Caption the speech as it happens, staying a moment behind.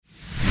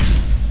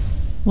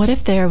What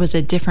if there was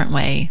a different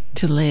way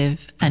to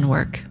live and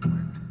work?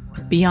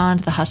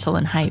 Beyond the hustle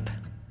and hype,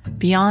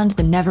 beyond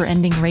the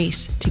never-ending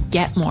race to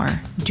get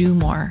more, do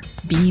more,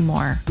 be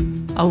more.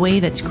 A way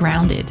that's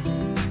grounded,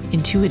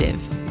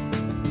 intuitive,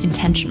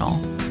 intentional,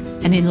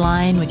 and in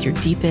line with your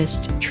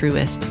deepest,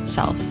 truest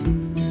self.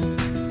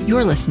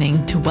 You're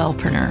listening to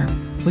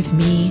Wellpreneur with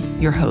me,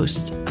 your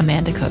host,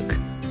 Amanda Cook.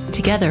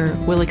 Together,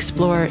 we'll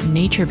explore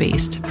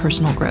nature-based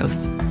personal growth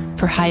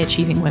for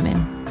high-achieving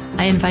women.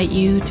 I invite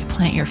you to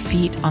plant your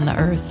feet on the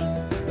earth,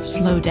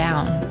 slow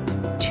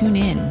down, tune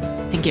in,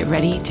 and get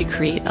ready to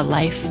create a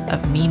life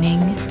of meaning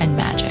and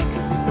magic.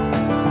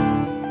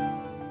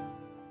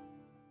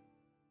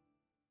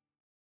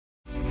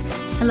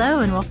 Hello,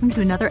 and welcome to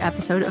another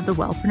episode of the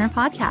Wellpreneur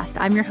Podcast.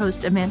 I'm your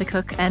host, Amanda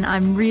Cook, and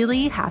I'm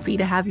really happy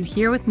to have you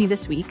here with me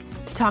this week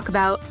to talk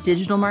about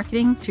digital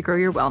marketing to grow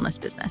your wellness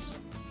business.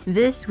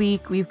 This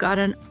week, we've got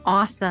an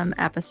awesome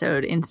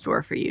episode in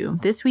store for you.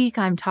 This week,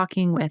 I'm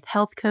talking with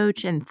health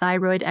coach and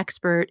thyroid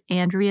expert,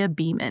 Andrea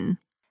Beeman.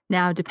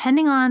 Now,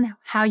 depending on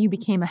how you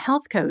became a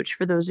health coach,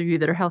 for those of you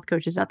that are health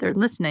coaches out there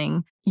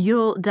listening,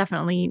 you'll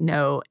definitely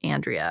know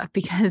Andrea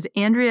because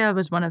Andrea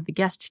was one of the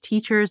guest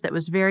teachers that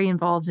was very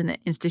involved in the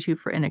Institute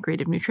for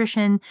Integrative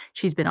Nutrition.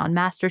 She's been on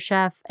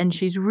MasterChef, and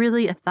she's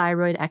really a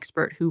thyroid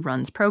expert who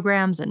runs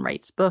programs and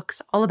writes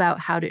books all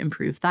about how to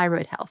improve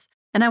thyroid health.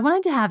 And I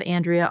wanted to have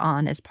Andrea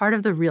on as part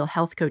of the Real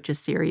Health Coaches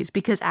series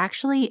because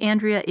actually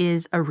Andrea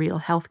is a real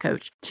health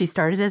coach. She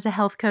started as a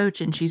health coach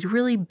and she's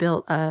really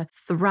built a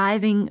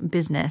thriving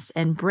business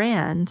and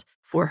brand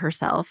for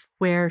herself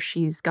where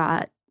she's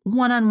got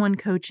one-on-one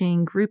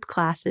coaching, group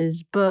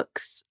classes,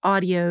 books,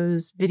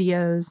 audios,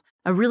 videos,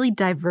 a really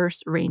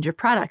diverse range of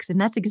products.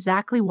 And that's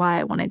exactly why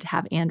I wanted to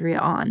have Andrea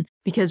on,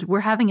 because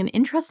we're having an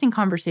interesting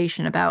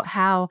conversation about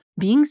how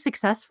being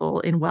successful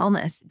in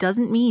wellness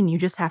doesn't mean you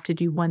just have to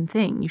do one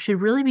thing. You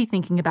should really be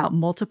thinking about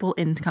multiple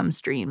income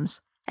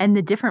streams and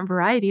the different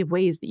variety of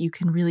ways that you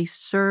can really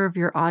serve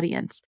your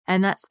audience.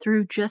 And that's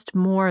through just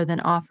more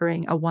than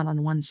offering a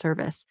one-on-one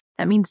service.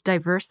 That means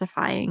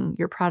diversifying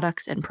your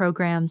products and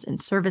programs and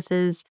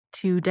services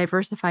to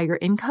diversify your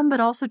income,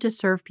 but also to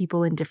serve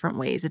people in different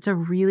ways. It's a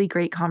really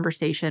great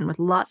conversation with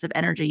lots of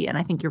energy, and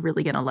I think you're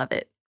really going to love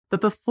it.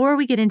 But before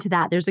we get into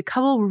that, there's a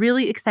couple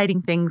really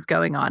exciting things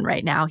going on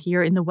right now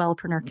here in the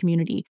Wellpreneur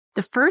community.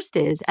 The first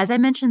is, as I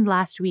mentioned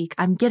last week,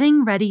 I'm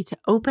getting ready to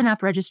open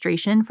up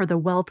registration for the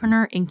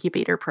Wellpreneur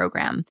Incubator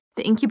program.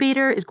 The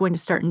incubator is going to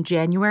start in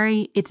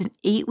January. It's an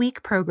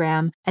 8-week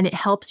program, and it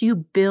helps you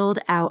build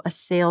out a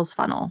sales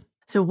funnel.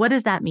 So what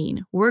does that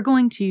mean? We're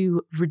going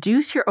to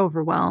reduce your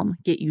overwhelm,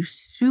 get you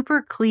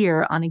super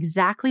clear on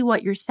exactly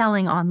what you're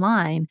selling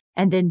online,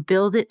 and then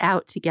build it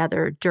out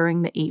together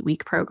during the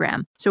 8-week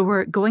program. So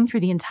we're going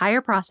through the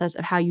entire process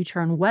of how you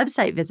turn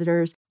website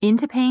visitors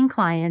into paying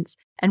clients,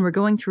 and we're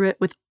going through it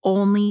with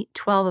only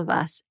 12 of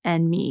us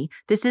and me.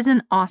 This is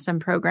an awesome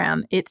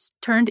program. It's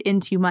turned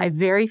into my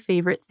very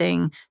favorite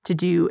thing to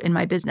do in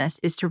my business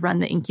is to run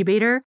the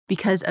incubator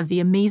because of the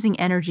amazing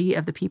energy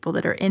of the people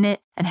that are in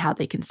it and how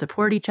they can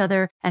support each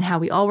other and how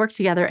we all work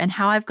together and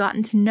how I've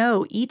gotten to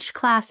know each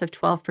class of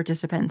 12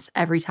 participants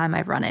every time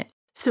I've run it.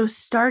 So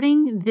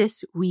starting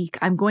this week,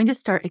 I'm going to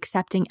start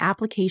accepting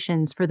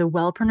applications for the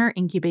Wellpreneur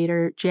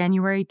Incubator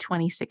January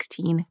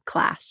 2016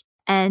 class.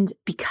 And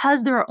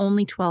because there are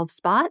only 12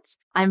 spots,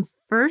 I'm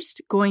first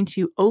going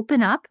to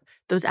open up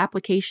those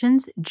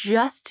applications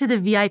just to the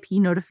VIP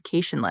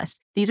notification list.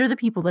 These are the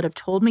people that have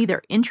told me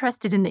they're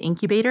interested in the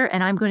incubator,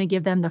 and I'm going to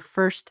give them the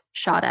first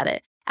shot at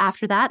it.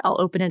 After that,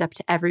 I'll open it up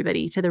to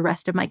everybody, to the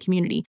rest of my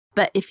community.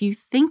 But if you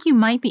think you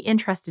might be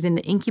interested in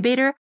the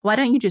incubator, why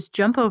don't you just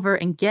jump over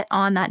and get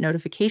on that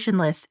notification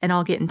list, and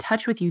I'll get in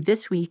touch with you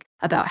this week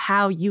about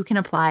how you can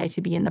apply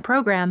to be in the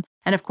program,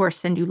 and of course,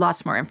 send you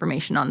lots more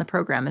information on the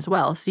program as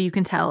well, so you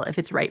can tell if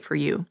it's right for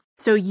you.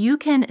 So you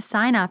can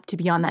sign up to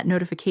be on that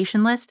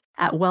notification list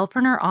at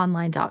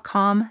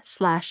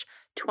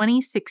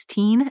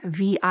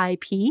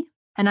wellpreneuronline.com/2016VIP,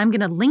 and I'm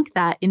going to link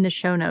that in the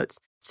show notes.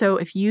 So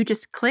if you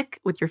just click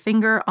with your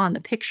finger on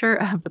the picture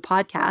of the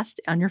podcast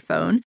on your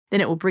phone,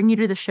 then it will bring you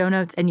to the show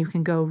notes and you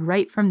can go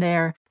right from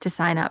there to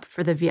sign up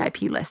for the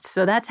VIP list.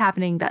 So that's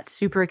happening. That's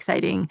super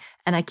exciting.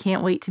 And I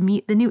can't wait to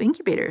meet the new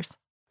incubators.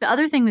 The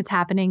other thing that's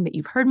happening that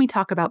you've heard me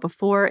talk about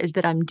before is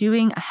that I'm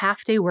doing a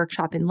half-day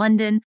workshop in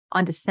London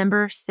on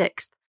December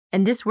 6th.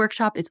 And this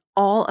workshop is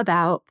all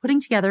about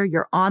putting together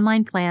your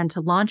online plan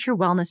to launch your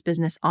wellness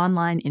business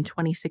online in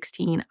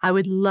 2016. I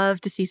would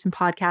love to see some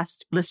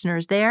podcast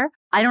listeners there.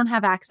 I don't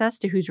have access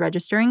to who's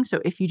registering,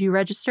 so if you do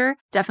register,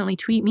 definitely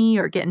tweet me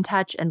or get in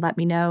touch and let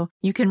me know.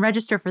 You can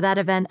register for that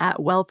event at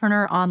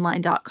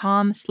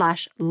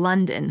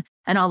wellpreneuronline.com/London,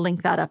 and I'll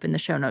link that up in the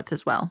show notes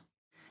as well.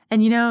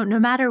 And no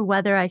matter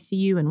whether I see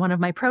you in one of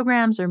my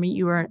programs or meet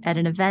you at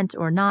an event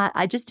or not,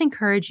 I just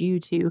encourage you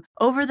to,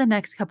 over the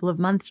next couple of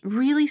months,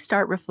 really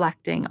start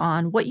reflecting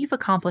on what you've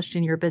accomplished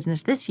in your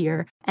business this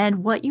year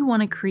and what you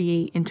want to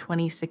create in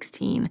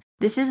 2016.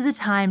 This is the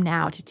time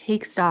now to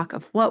take stock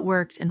of what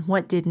worked and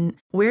what didn't.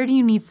 Where do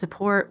you need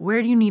support?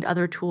 Where do you need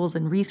other tools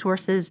and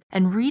resources?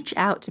 And reach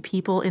out to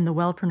people in the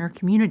Wellpreneur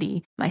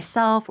community,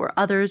 myself or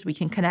others. We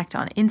can connect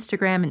on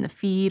Instagram in the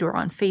feed or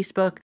on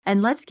Facebook.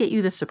 And let's get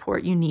you the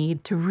support you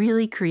need to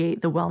really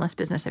create the wellness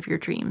business of your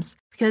dreams.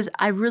 Because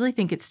I really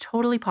think it's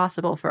totally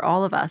possible for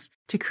all of us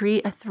to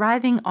create a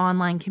thriving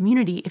online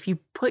community if you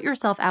put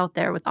yourself out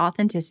there with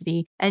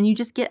authenticity and you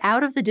just get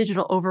out of the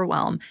digital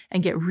overwhelm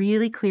and get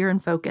really clear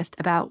and focused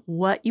about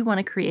what you want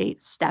to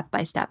create step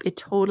by step. It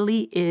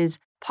totally is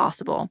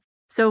possible.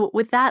 So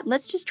with that,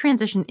 let's just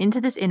transition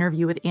into this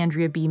interview with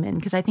Andrea Beeman,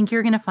 because I think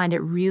you're going to find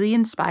it really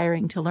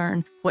inspiring to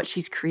learn what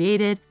she's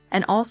created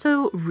and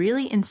also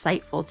really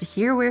insightful to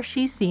hear where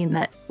she's seen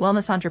that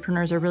wellness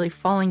entrepreneurs are really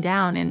falling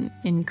down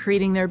in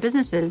creating their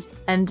businesses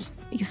and,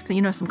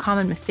 some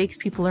common mistakes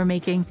people are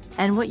making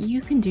and what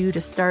you can do to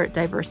start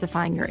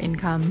diversifying your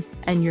income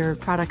and your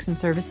products and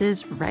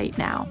services right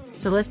now.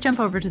 So let's jump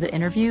over to the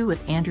interview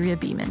with Andrea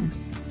Beeman.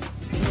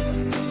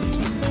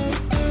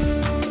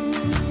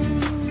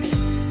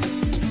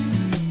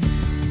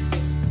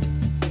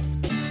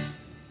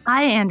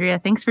 Hi, Andrea.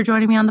 Thanks for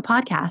joining me on the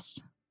podcast.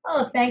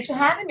 Oh, thanks for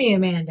having me,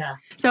 Amanda.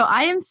 So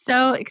I am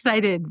so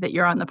excited that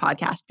you're on the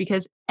podcast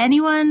because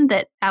anyone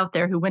that out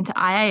there who went to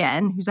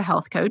IIN, who's a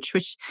health coach,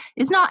 which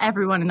is not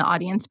everyone in the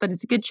audience, but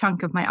it's a good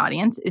chunk of my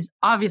audience, is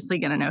obviously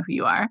going to know who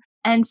you are.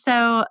 And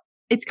so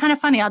it's kind of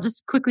funny. I'll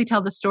just quickly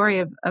tell the story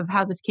of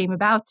how this came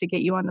about to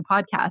get you on the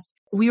podcast.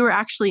 We were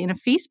actually in a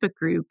Facebook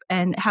group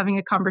and having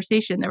a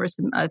conversation. There was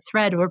a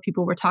thread where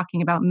people were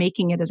talking about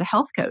making it as a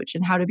health coach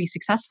and how to be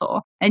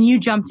successful. And you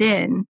jumped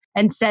in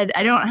and said,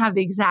 I don't have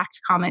the exact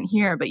comment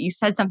here, but you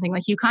said something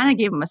like you kind of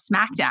gave them a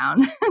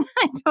smackdown.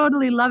 I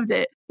totally loved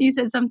it. You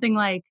said something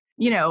like,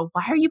 why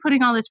are you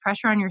putting all this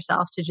pressure on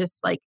yourself to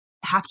just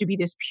have to be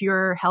this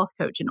pure health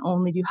coach and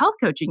only do health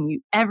coaching?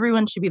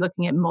 Everyone should be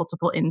looking at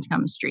multiple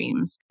income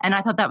streams. And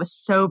I thought that was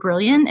so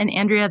brilliant. And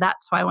Andrea,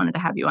 that's why I wanted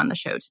to have you on the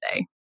show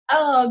today.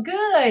 Oh,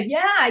 good.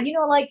 Yeah.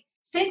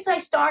 Since I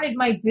started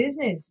my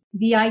business,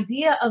 the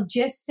idea of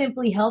just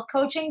simply health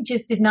coaching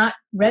just did not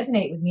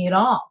resonate with me at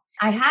all.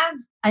 I have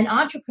an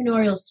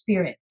entrepreneurial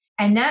spirit,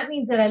 and that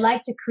means that I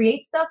like to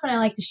create stuff and I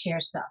like to share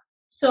stuff.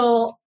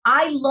 So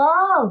I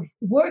love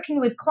working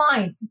with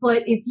clients,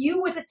 but if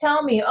you were to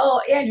tell me,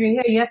 oh, Andrea,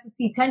 here, you have to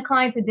see 10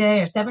 clients a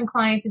day or 7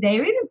 clients a day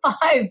or even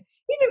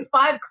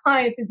five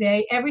clients a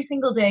day, every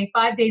single day,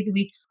 5 days a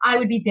week, I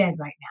would be dead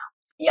right now.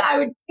 Yeah, I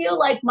would feel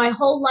like my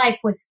whole life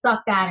was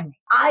sucked out of me.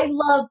 I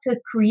love to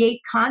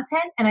create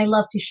content and I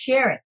love to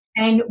share it.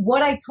 And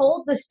what I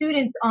told the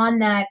students on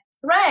that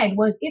thread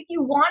was, if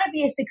you want to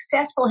be a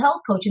successful health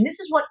coach, and this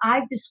is what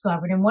I've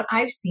discovered and what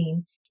I've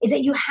seen, is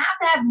that you have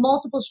to have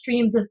multiple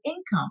streams of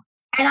income.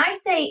 And I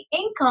say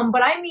income,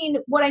 but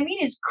what I mean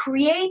is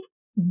create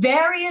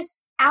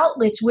various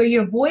outlets where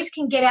your voice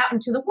can get out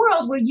into the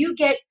world, where you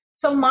get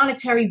some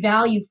monetary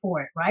value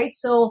for it, right?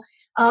 So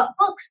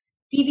books,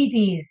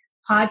 DVDs,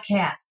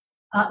 podcasts,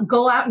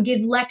 go out and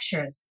give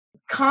lectures,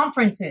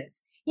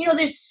 conferences.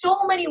 There's so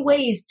many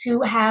ways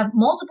to have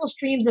multiple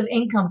streams of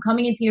income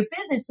coming into your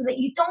business so that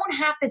you don't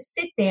have to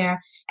sit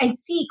there and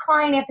see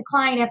client after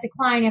client after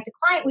client after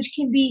client, which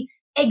can be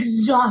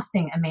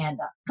exhausting,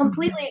 Amanda,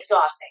 completely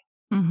exhausting.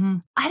 Mm-hmm.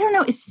 I don't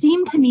know. It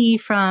seemed to me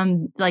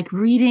from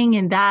reading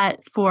in that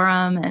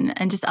forum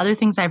and just other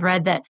things I've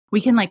read that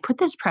we can put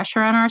this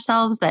pressure on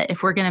ourselves that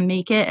if we're going to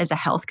make it as a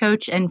health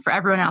coach, and for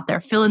everyone out there,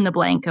 fill in the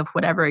blank of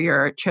whatever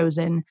your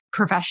chosen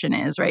profession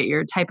is, right?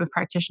 Your type of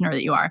practitioner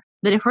that you are,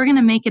 that if we're going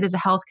to make it as a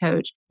health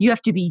coach, you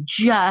have to be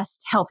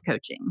just health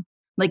coaching.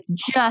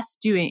 Just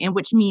doing, and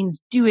which means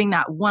doing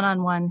that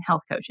one-on-one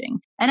health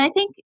coaching. And I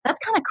think that's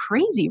kind of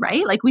crazy,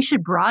 right? We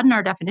should broaden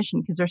our definition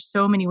because there's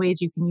so many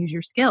ways you can use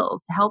your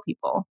skills to help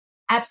people.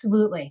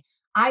 Absolutely.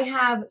 I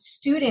have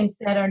students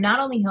that are not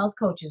only health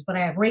coaches, but I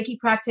have Reiki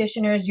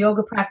practitioners,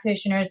 yoga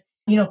practitioners,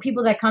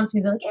 people that come to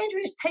me, they're like,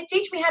 Andrea,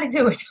 teach me how to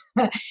do it.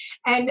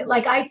 And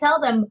I tell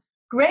them,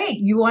 great,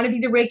 you want to be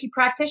the Reiki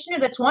practitioner?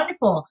 That's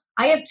wonderful.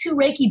 I have 2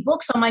 Reiki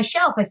books on my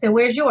shelf. I said,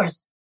 where's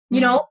yours?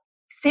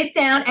 Sit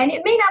down, and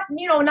it may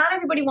not, not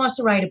everybody wants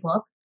to write a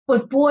book,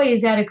 but boy,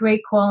 is that a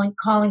great calling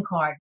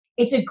card.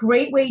 It's a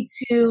great way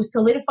to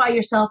solidify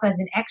yourself as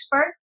an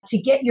expert, to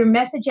get your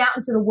message out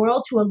into the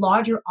world to a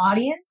larger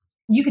audience.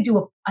 You could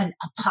do a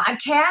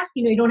podcast.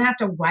 You don't have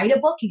to write a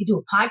book. You could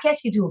do a podcast.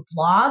 You could do a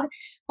blog.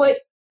 But,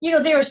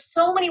 there are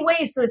so many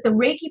ways so that the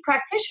Reiki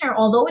practitioner,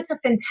 although it's a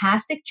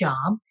fantastic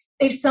job,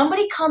 if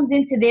somebody comes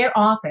into their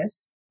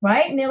office,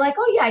 right, and they're like,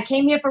 oh, yeah, I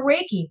came here for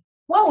Reiki.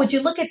 Whoa, would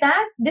you look at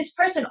that? This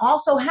person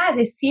also has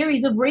a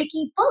series of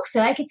Reiki books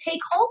that I could take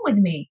home with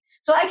me.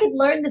 So I could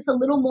learn this a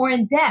little more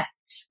in depth,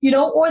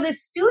 or the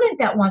student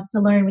that wants to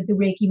learn with the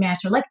Reiki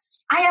master.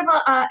 I have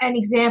an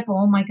example.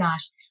 Oh my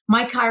gosh,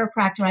 my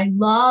chiropractor, I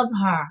love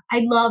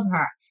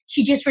her.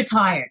 She just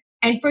retired.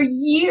 And for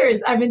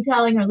years, I've been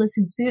telling her,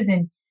 listen,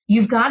 Susan,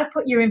 you've got to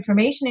put your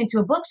information into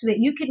a book so that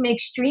you can make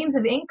streams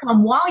of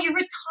income while you're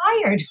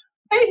retired.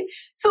 Right?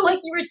 So like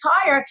you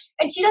retire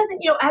and she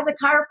doesn't, as a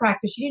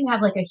chiropractor, she didn't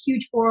have like a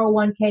huge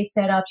 401k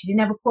set up. She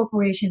didn't have a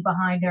corporation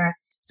behind her.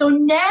 So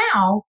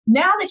now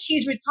that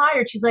she's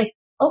retired, she's like,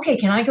 okay,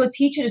 can I go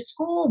teach at a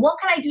school? What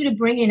can I do to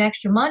bring in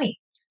extra money?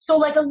 So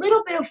like a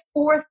little bit of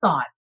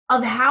forethought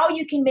of how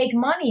you can make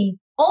money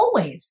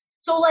always.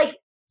 So like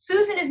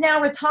Susan is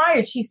now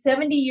retired. She's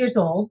 70 years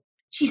old.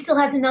 She still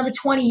has another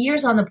 20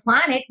 years on the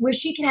planet where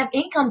she can have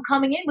income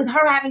coming in with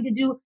her having to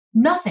do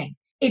nothing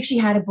if she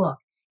had a book.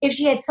 If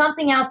she had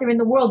something out there in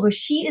the world where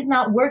she is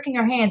not working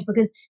her hands,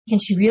 because can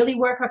she really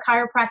work her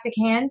chiropractic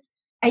hands?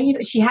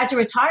 And she had to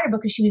retire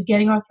because she was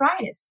getting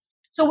arthritis.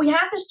 So we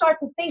have to start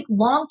to think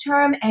long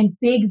term and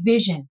big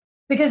vision.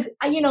 Because,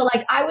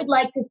 like I would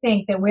like to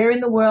think that we're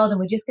in the world and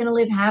we're just going to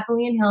live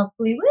happily and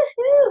healthfully.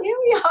 Woohoo, here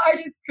we are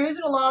just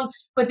cruising along.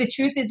 But the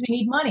truth is we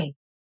need money.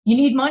 You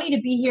need money to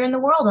be here in the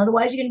world.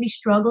 Otherwise, you're going to be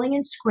struggling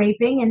and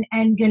scraping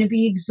and going to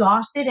be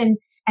exhausted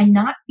and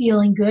not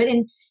feeling good.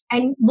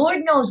 And Lord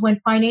knows when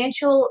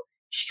financial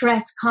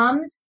stress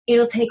comes,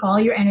 it'll take all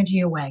your energy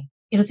away.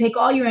 It'll take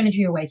all your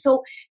energy away.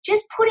 So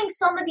just putting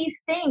some of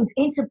these things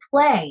into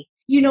play,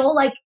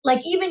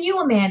 like even you,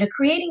 Amanda,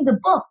 creating the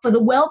book for the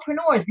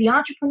wellpreneurs, the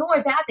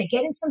entrepreneurs out there,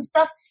 getting some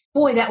stuff.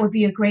 Boy, that would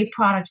be a great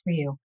product for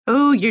you.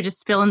 Oh, you're just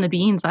spilling the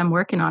beans. I'm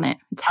working on it.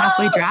 It's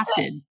halfway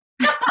drafted.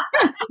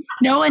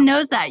 No one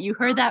knows that. You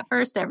heard that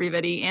first,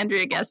 everybody.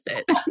 Andrea guessed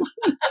it. Because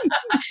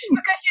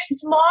you're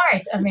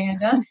smart,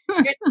 Amanda. You're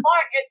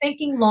smart. You're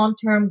thinking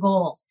long-term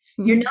goals.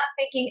 You're not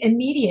thinking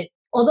immediate.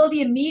 Although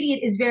the immediate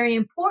is very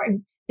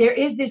important, there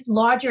is this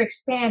larger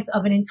expanse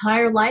of an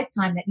entire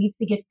lifetime that needs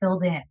to get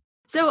filled in.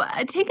 So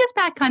take us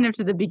back kind of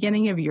to the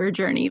beginning of your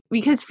journey,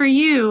 because for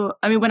you,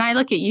 I mean, when I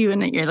look at you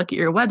and you look at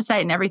your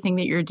website and everything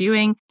that you're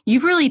doing,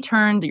 you've really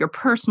turned your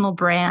personal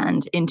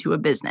brand into a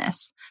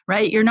business,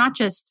 right? You're not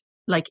just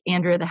like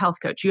Andrea, the health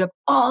coach. You have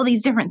all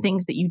these different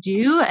things that you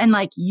do. And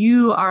like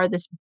you are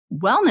this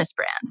wellness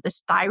brand,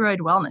 this thyroid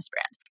wellness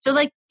brand. So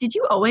like, did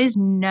you always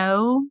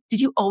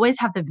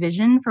have the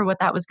vision for what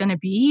that was going to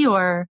be?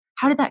 Or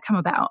how did that come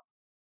about?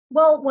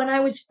 Well, when I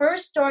was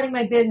first starting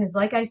my business,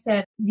 like I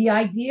said, the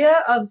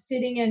idea of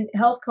sitting and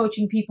health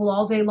coaching people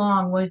all day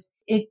long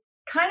it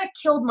kind of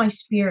killed my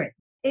spirit.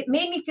 It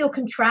made me feel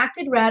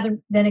contracted rather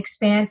than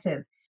expansive.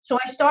 So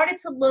I started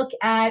to look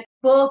at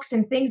books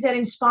and things that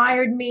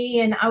inspired me.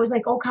 And I was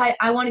like, okay,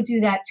 I want to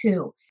do that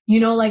too.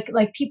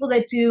 Like people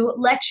that do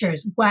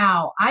lectures.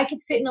 Wow, I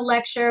could sit in a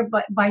lecture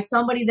but by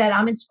somebody that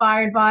I'm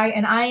inspired by,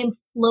 and I am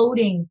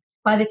floating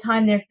by the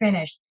time they're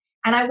finished.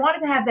 And I wanted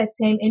to have that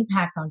same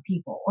impact on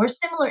people or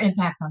similar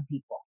impact on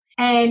people.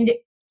 And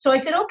so I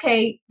said,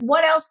 okay,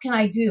 what else can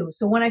I do?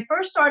 So when I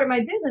first started my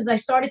business, I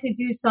started to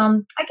do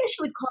some, I guess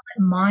you would call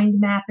it mind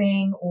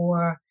mapping,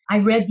 or I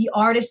read The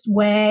Artist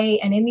Way.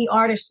 And in The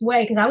Artist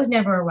Way, because I was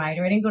never a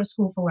writer, I didn't go to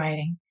school for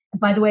writing.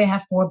 And by the way, I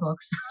have 4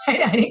 books.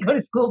 I didn't go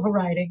to school for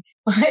writing.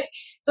 But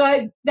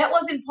that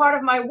wasn't part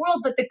of my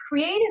world, but the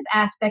creative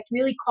aspect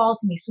really called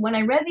to me. So when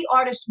I read The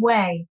Artist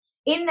Way,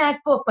 in that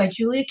book by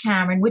Julia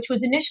Cameron, which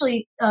was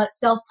initially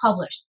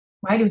self-published,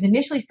 right? It was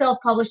initially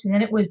self-published and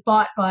then it was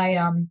bought by,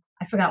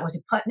 I forgot, was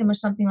it Putnam or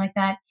something like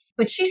that?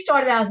 But she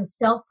started out as a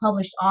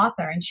self-published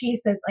author, and she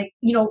says, like,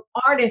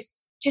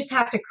 artists just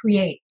have to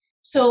create.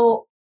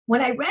 So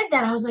when I read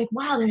that, I was like,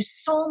 wow, there's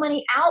so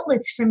many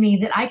outlets for me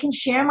that I can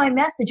share my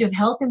message of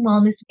health and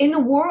wellness in the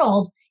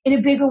world in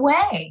a bigger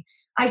way.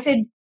 I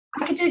said,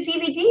 I could do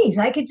DVDs.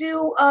 I could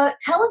do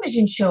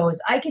television shows.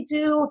 I could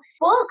do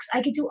books.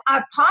 I could do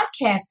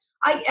podcasts.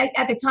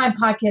 At the time,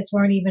 podcasts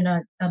weren't even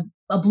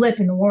a blip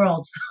in the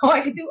world. So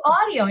I could do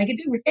audio. I could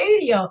do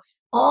radio.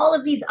 All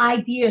of these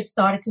ideas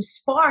started to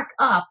spark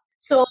up.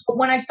 So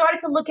when I started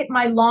to look at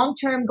my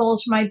long-term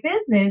goals for my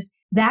business,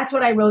 that's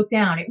what I wrote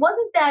down. It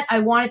wasn't that I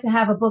wanted to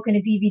have a book and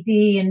a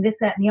DVD and this,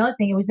 that, and the other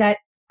thing. It was that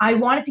I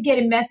wanted to get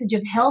a message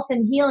of health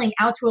and healing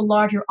out to a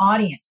larger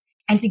audience.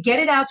 And to get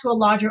it out to a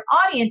larger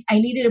audience, I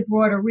needed a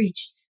broader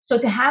reach. So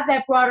to have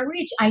that broader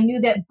reach, I knew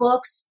that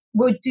books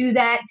would do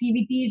that,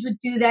 DVDs would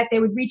do that, they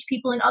would reach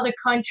people in other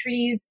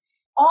countries.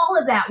 All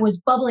of that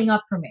was bubbling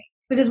up for me.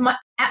 Because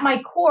at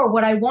my core,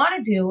 what I want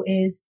to do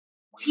is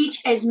teach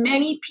as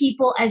many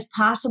people as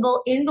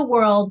possible in the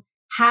world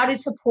how to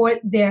support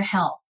their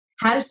health,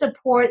 how to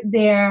support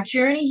their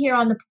journey here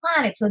on the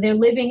planet so they're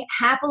living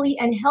happily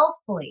and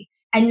healthfully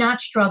and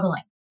not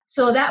struggling.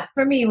 So that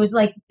for me was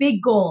like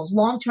big goals,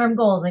 long-term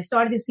goals. I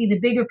started to see the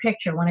bigger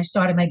picture when I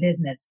started my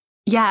business.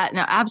 Yeah,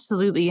 no,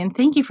 absolutely. And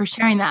thank you for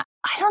sharing that.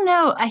 I don't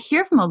know. I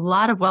hear from a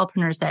lot of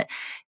wellpreneurs that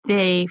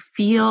they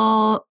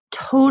feel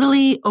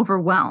totally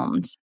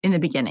overwhelmed in the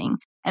beginning.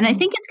 And I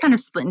think it's kind of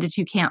split into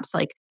 2 camps.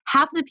 Like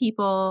half the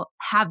people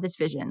have this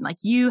vision, like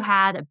you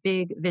had a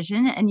big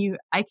vision and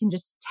I can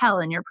just tell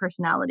in your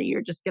personality,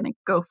 you're just going to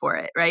go for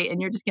it, right?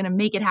 And you're just going to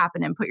make it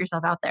happen and put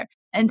yourself out there.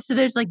 And so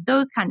there's like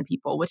those kind of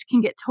people, which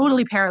can get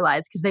totally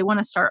paralyzed because they want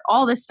to start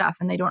all this stuff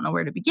and they don't know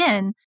where to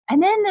begin.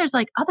 And then there's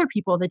like other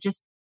people that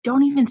just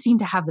don't even seem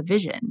to have the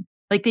vision.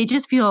 Like they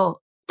just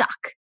feel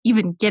stuck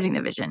even getting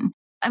the vision.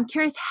 I'm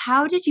curious,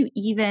 how did you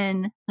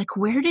even, like,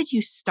 where did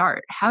you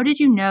start? How did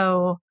you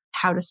know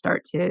how to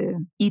start to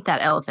eat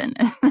that elephant,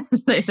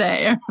 as they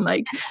say, or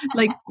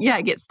yeah,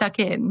 get stuck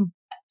in.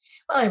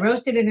 Well, I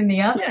roasted it in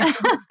the oven. Yeah.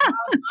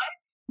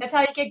 That's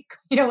how you get,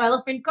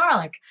 elephant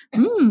garlic.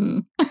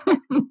 Mm.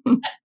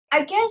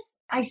 I guess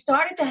I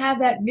started to have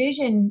that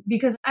vision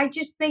because I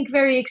just think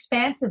very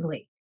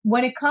expansively.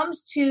 When it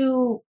comes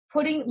to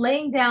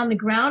laying down the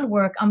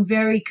groundwork, I'm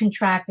very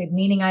contracted,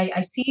 meaning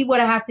I see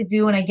what I have to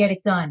do and I get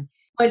it done.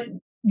 But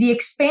the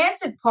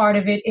expansive part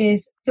of it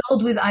is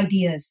filled with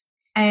ideas.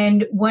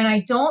 And when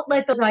I don't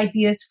let those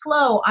ideas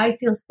flow, I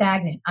feel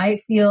stagnant. I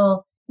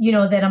feel,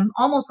 that I'm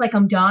almost like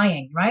I'm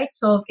dying, right?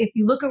 So if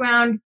you look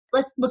around,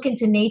 let's look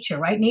into nature,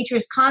 right? Nature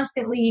is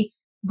constantly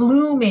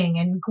blooming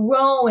and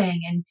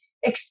growing and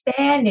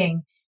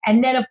expanding.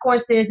 And then, of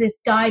course, there's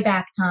this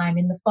dieback time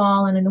in the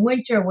fall and in the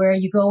winter where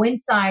you go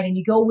inside and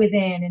you go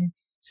within. And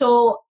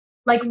so,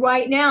 like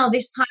right now,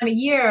 this time of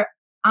year,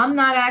 I'm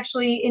not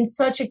actually in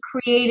such a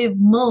creative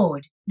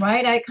mode,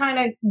 right? I kind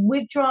of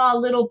withdraw a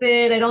little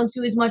bit. I don't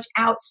do as much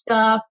out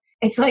stuff.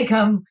 It's like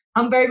I'm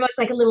very much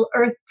like a little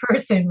earth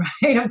person,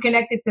 right? I'm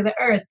connected to the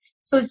earth.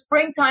 So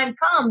springtime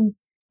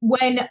comes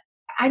when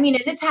and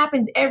this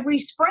happens every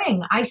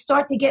spring. I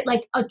start to get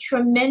like a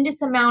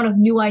tremendous amount of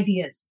new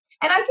ideas.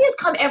 And ideas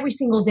come every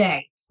single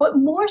day, but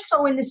more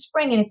so in the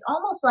spring. And it's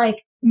almost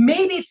like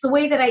maybe it's the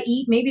way that I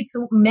eat, maybe it's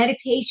the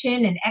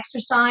meditation and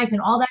exercise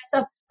and all that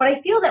stuff. But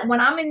I feel that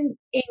when I'm in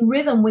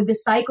rhythm with the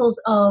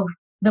cycles of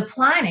the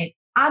planet,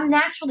 I'm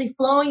naturally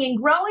flowing and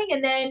growing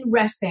and then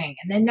resting,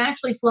 and then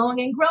naturally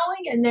flowing and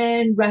growing and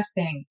then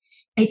resting.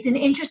 It's an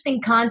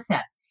interesting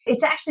concept.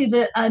 It's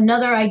actually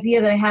another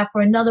idea that I have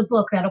for another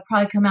book that'll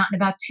probably come out in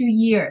about 2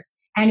 years.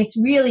 And it's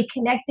really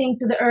connecting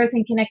to the earth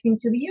and connecting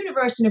to the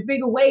universe in a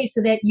bigger way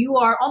so that you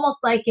are almost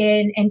like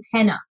an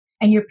antenna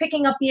and you're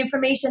picking up the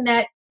information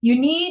that you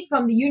need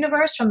from the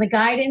universe, from the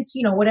guidance,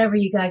 whatever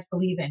you guys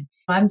believe in.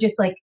 I'm just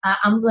like,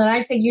 when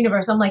I say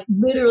universe, I'm like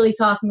literally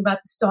talking about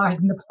the stars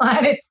and the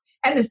planets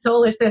and the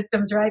solar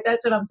systems, right?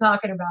 That's what I'm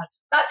talking about.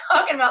 Not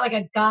talking about like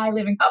a guy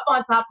living up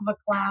on top of a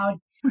cloud,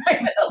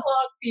 right, with a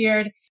long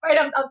beard, right?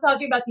 I'm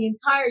talking about the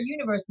entire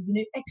universe is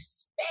an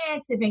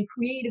expansive and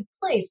creative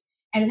place.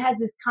 And it has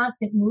this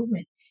constant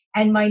movement.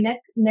 And my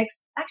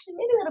next, actually,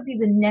 maybe that'll be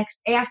the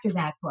next after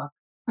that book,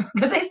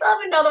 because I still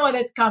have another one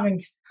that's coming.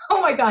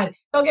 Oh my God,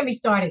 don't get me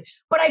started.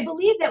 But I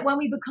believe that when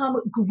we become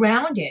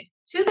grounded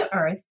to the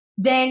earth,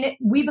 then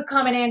we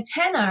become an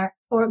antenna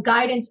for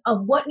guidance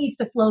of what needs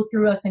to flow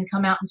through us and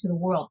come out into the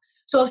world.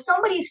 So if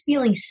somebody's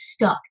feeling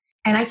stuck,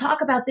 and I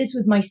talk about this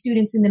with my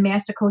students in the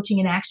Master Coaching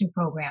and Action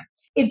Program,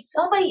 if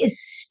somebody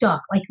is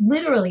stuck, like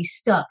literally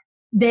stuck,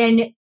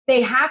 then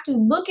they have to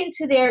look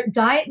into their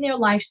diet and their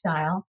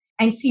lifestyle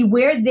and see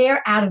where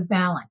they're out of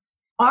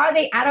balance. Are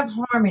they out of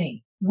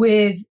harmony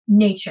with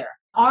nature?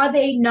 Are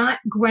they not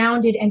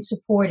grounded and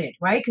supported,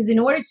 right? Because in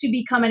order to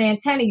become an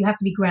antenna, you have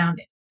to be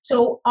grounded.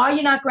 So are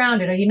you not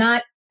grounded? Are you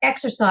not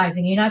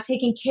exercising? Are you not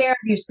taking care of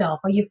yourself?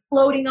 Are you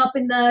floating up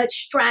in the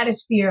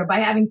stratosphere by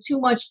having too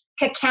much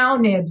cacao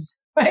nibs,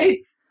 right?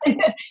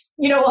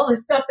 All the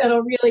stuff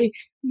that'll really,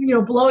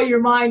 blow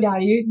your mind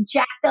out. You're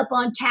jacked up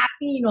on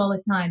caffeine all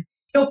the time.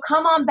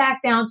 Come on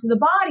back down to the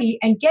body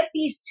and get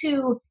these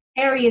two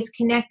areas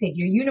connected,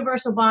 your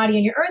universal body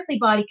and your earthly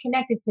body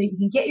connected so you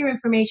can get your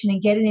information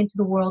and get it into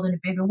the world in a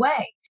bigger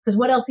way. Because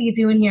what else are you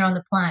doing here on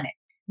the planet,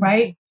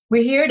 right? Mm-hmm.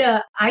 We're here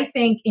to, I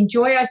think,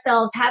 enjoy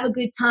ourselves, have a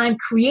good time,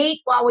 create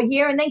while we're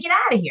here, and then get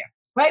out of here,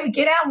 right? We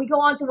get out and we go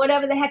on to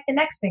whatever the heck the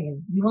next thing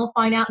is. We won't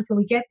find out until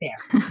we get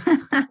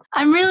there.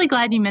 I'm really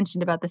glad you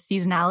mentioned about the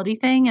seasonality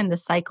thing and the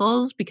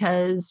cycles,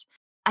 because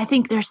I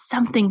think there's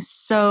something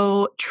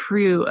so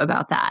true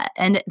about that.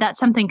 And that's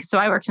something, so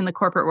I worked in the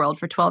corporate world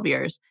for 12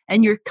 years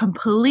and you're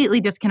completely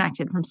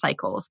disconnected from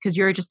cycles because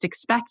you're just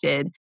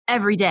expected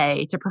every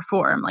day to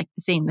perform like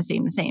the same.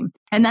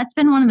 And that's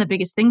been one of the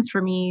biggest things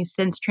for me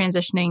since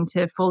transitioning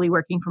to fully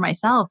working for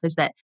myself, is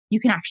that you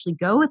can actually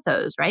go with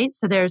those, right?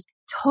 So there's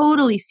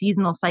totally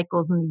seasonal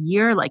cycles in the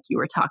year, like you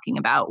were talking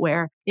about,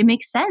 where it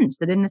makes sense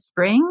that in the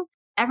spring,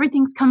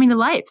 everything's coming to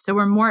life. So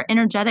we're more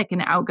energetic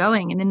and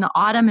outgoing. And in the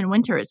autumn and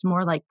winter, it's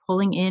more like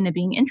pulling in and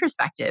being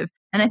introspective.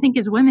 And I think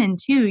as women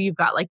too, you've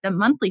got like the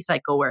monthly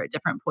cycle where at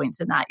different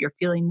points in that you're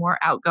feeling more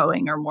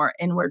outgoing or more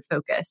inward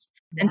focused.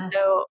 Yes. And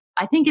so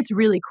I think it's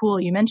really cool.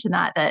 You mentioned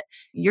that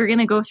you're going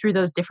to go through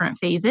those different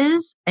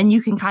phases and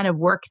you can kind of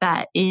work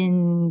that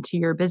into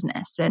your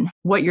business and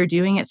what you're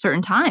doing at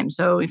certain times.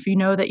 So if you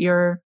know that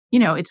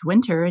it's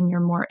winter and you're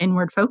more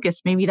inward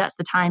focused, maybe that's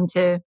the time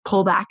to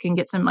pull back and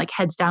get some like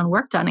heads down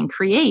work done and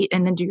create,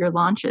 and then do your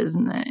launches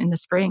in the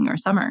spring or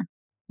summer.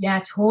 Yeah,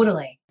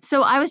 totally.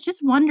 So I was just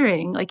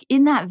wondering, like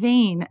in that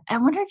vein, I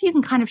wonder if you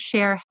can kind of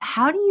share,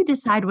 how do you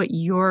decide what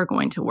you're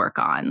going to work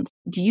on?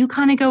 Do you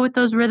kind of go with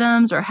those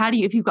rhythms, or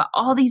if you've got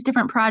all these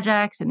different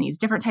projects and these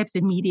different types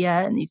of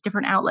media and these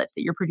different outlets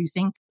that you're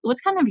producing,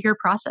 what's kind of your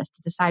process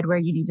to decide where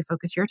you need to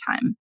focus your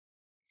time?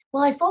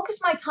 Well, I focus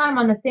my time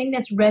on the thing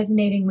that's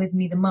resonating with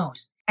me the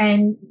most.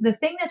 And the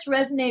thing that's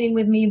resonating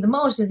with me the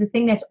most is the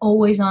thing that's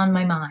always on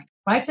my mind.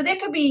 right? So there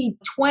could be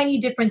 20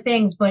 different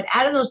things, but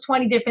out of those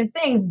 20 different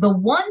things, the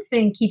one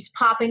thing keeps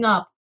popping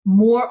up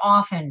more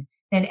often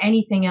than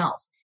anything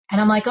else. And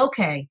I'm like,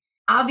 okay,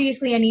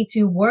 obviously I need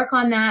to work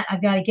on that.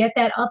 I've got to get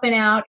that up and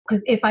out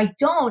because if I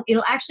don't,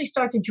 it'll actually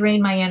start to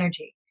drain my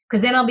energy.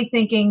 Because then I'll be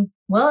thinking,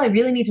 well, I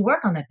really need to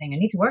work on that thing. I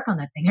need to work on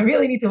that thing. I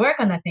really need to work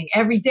on that thing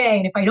every day.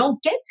 And if I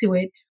don't get to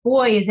it,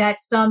 boy,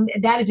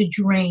 that is a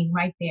drain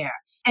right there.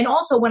 And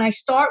also when I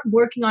start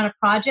working on a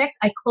project,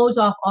 I close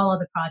off all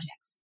other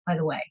projects, by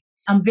the way.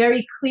 I'm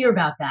very clear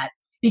about that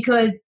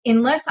because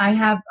unless I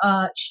have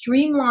a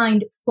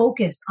streamlined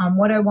focus on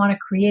what I want to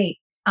create,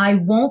 I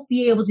won't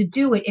be able to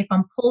do it if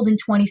I'm pulled in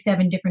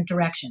 27 different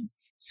directions.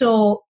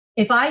 So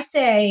if I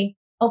say,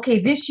 okay,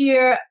 this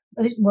year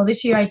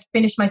I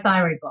finished my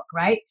thyroid book,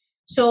 right?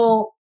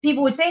 So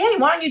people would say, hey,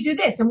 why don't you do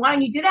this? And why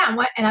don't you do that?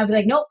 And I'd be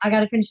like, nope, I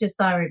got to finish this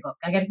thyroid book.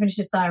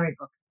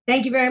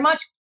 Thank you very much.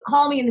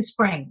 Call me in the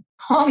spring.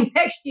 Call me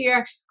next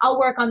year. I'll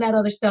work on that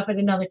other stuff at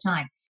another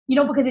time.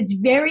 Because it's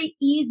very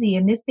easy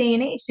in this day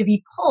and age to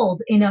be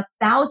pulled in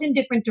 1,000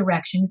 different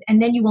directions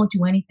and then you won't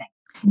do anything.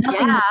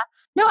 Nothing. Yeah.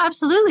 No,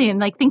 absolutely.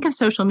 And think of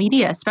social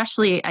media,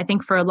 especially I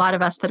think for a lot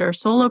of us that are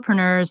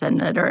solopreneurs and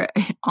that are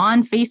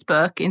on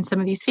Facebook in some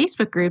of these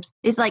Facebook groups,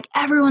 it's like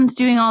everyone's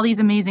doing all these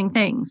amazing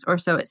things, or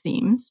so it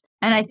seems.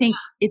 And I think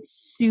it's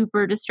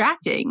super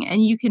distracting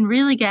and you can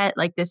really get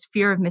this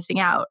fear of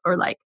missing out or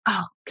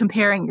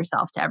comparing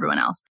yourself to everyone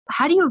else.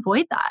 How do you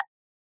avoid that?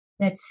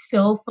 That's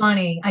so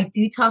funny. I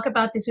do talk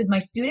about this with my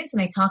students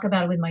and I talk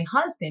about it with my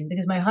husband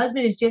because my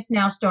husband is just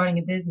now starting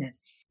a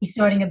business. He's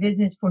starting a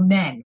business for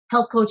men,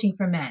 health coaching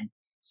for men.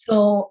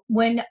 So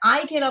when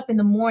I get up in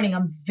the morning,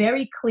 I'm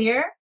very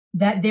clear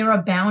that there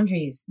are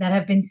boundaries that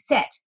have been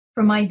set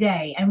for my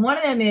day. And one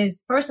of them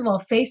is, first of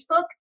all,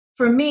 Facebook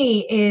for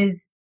me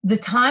is the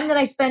time that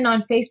I spend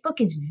on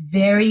Facebook is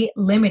very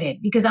limited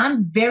because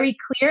I'm very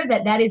clear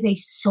that that is a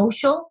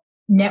social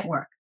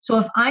network. So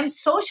if I'm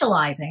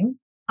socializing,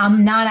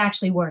 I'm not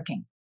actually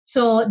working.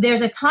 So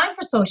there's a time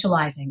for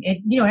socializing.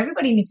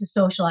 Everybody needs to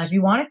socialize. We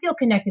want to feel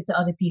connected to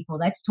other people.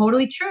 That's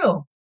totally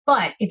true.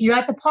 But if you're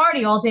at the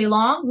party all day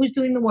long, who's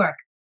doing the work?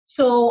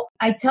 So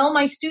I tell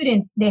my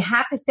students they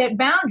have to set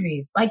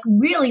boundaries.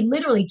 Really,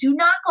 literally, do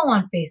not go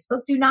on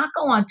Facebook. Do not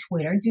go on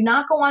Twitter. Do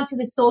not go onto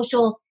the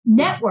social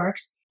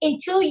networks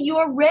until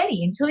you're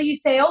ready, until you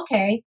say,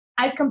 okay,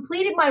 I've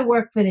completed my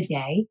work for the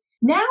day.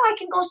 Now I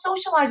can go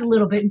socialize a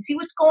little bit and see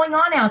what's going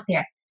on out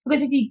there.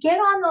 Because if you get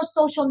on those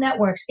social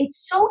networks,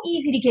 it's so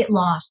easy to get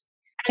lost.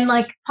 And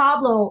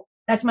Pablo,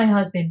 that's my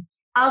husband,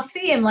 I'll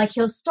see him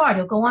he'll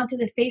go onto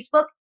the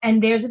Facebook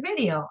and there's a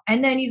video.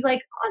 And then he's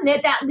like, oh, and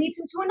that leads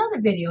into another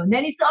video. And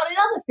then he's on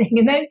another thing.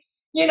 And then,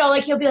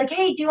 he'll be like,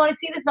 hey, do you want to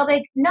see this? And I'll be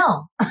like,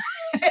 no.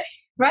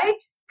 Right?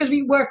 Because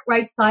we work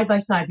right side by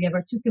side. We have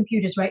our two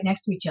computers right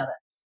next to each other.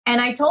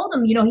 And I told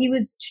him, he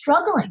was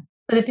struggling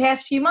for the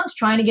past few months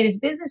trying to get his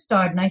business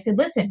started. And I said,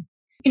 listen,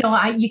 you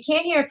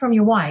can't hear it from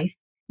your wife.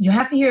 You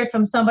have to hear it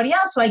from somebody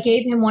else. So I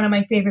gave him one of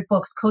my favorite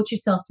books, Coach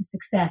Yourself to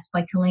Success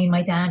by Tulane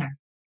Maidaner.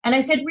 And I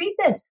said, read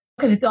this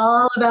because it's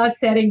all about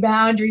setting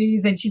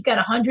boundaries. And she's got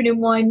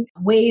 101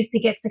 ways to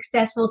get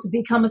successful, to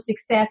become a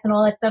success and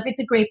all that stuff. It's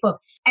a great book.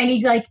 And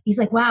he's like,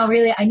 wow,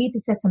 really? I need to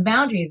set some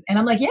boundaries. And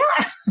I'm like,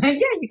 yeah,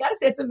 you got to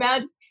set some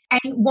boundaries.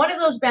 And one of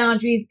those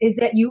boundaries is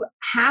that you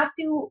have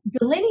to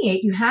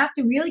delineate. You have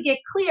to really get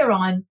clear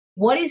on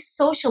what is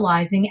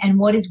socializing and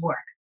what is work.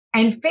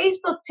 And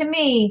Facebook to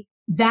me,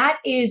 that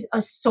is a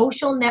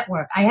social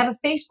network. I have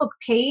a Facebook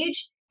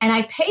page and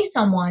I pay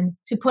someone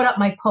to put up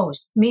my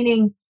posts,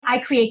 meaning I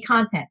create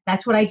content.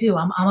 That's what I do.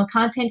 I'm a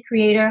content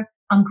creator.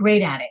 I'm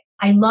great at it.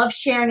 I love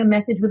sharing a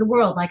message with the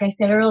world, like I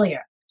said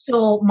earlier.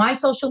 So my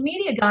social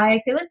media guy, I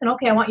say, listen,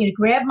 okay, I want you to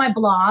grab my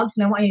blogs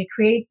and I want you to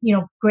create,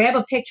 grab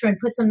a picture and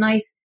put some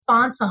nice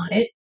fonts on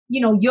it.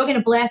 You're going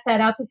to blast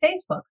that out to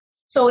Facebook.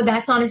 So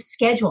that's on a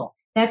schedule.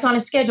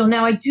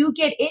 Now, I do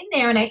get in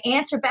there and I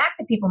answer back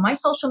to people. My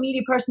social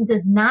media person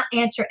does not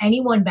answer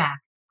anyone back.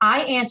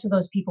 I answer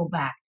those people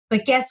back.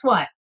 But guess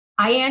what?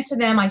 I answer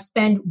them. I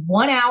spend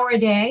 1 hour a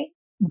day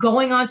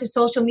going onto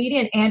social media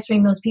and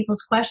answering those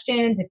people's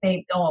questions. If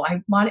they,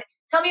 I want it,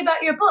 tell me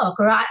about your book,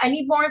 or I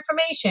need more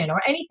information,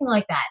 or anything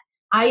like that.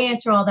 I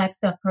answer all that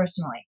stuff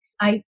personally.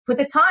 I put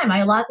the time, I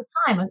allot the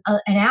time,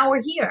 an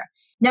hour here.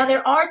 Now,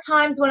 there are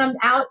times when I'm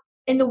out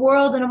in the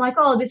world and I'm like,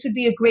 oh, this would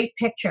be a great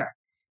picture.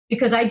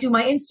 Because I do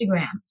my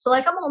Instagram. So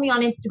I'm only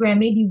on Instagram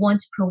maybe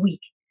once per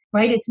week,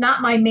 right? It's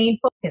not my main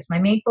focus. My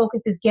main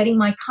focus is getting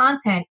my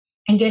content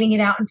and getting it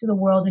out into the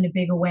world in a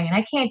bigger way. And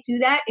I can't do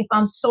that if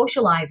I'm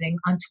socializing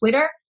on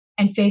Twitter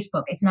and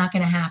Facebook. It's not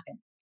going to happen.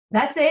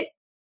 That's it.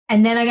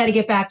 And then I got to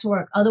get back to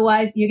work.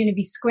 Otherwise, you're going to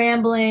be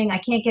scrambling. I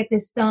can't get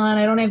this done.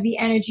 I don't have the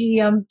energy.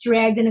 I'm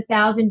dragged in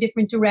 1,000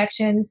 different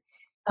directions.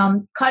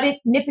 Cut it,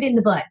 nip it in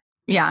the bud.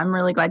 Yeah, I'm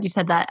really glad you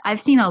said that.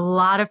 I've seen a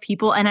lot of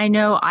people, and I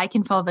know I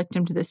can fall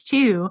victim to this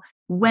too,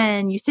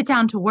 when you sit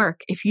down to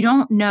work, if you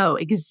don't know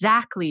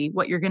exactly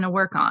what you're going to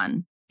work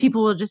on,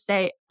 people will just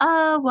say,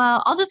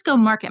 well, I'll just go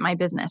market my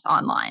business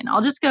online.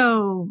 I'll just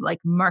go like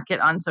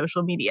market on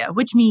social media,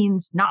 which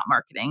means not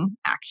marketing,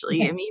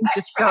 actually. It means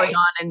just going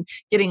on and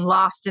getting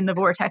lost in the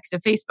vortex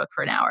of Facebook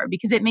for an hour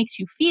because it makes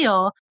you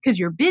feel, because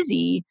you're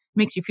busy,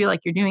 makes you feel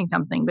like you're doing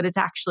something, but it's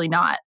actually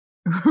not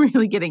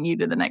really getting you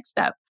to the next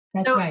step.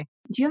 That's right.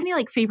 Do you have any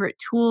like favorite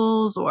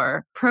tools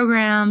or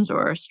programs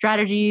or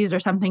strategies or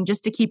something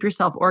just to keep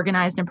yourself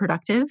organized and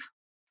productive?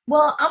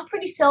 Well, I'm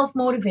pretty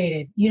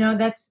self-motivated.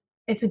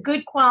 It's a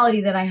good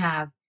quality that I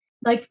have.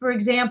 Like, for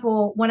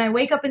example, when I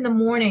wake up in the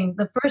morning,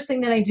 the first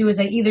thing that I do is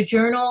I either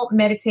journal,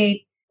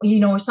 meditate,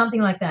 or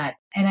something like that.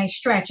 And I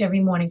stretch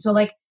every morning. So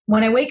like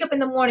when I wake up in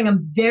the morning, I'm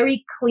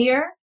very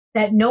clear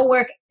that no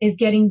work is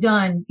getting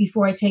done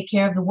before I take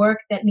care of the work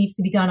that needs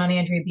to be done on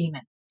Andrea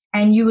Beeman.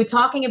 And you were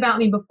talking about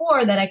me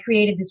before that I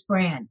created this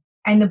brand.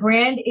 And the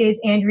brand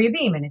is Andrea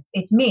Beeman.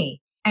 It's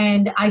me.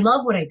 And I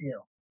love what I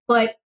do.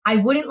 But I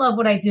wouldn't love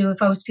what I do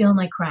if I was feeling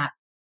like crap.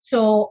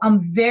 So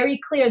I'm very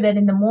clear that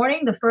in the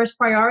morning, the first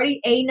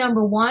priority,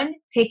 number one,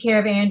 take care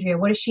of Andrea.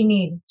 What does she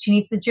need? She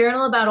needs to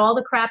journal about all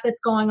the crap that's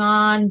going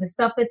on, the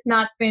stuff that's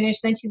not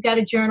finished. Then she's got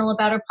to journal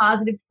about her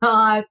positive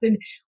thoughts and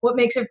what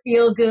makes her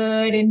feel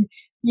good. And,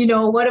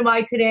 what am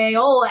I today?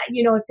 Oh,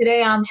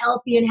 today I'm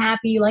healthy and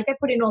happy. Like I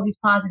put in all these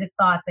positive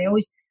thoughts. I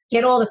always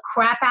get all the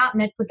crap out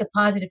and then put the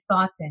positive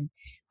thoughts in.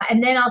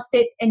 And then I'll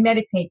sit and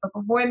meditate. But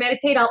before I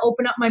meditate, I'll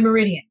open up my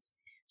meridians.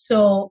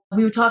 So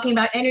we were talking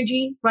about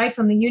energy, right,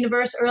 from the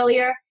universe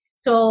earlier.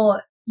 So,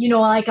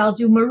 like I'll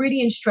do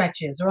meridian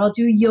stretches or I'll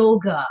do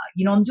yoga.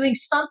 I'm doing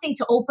something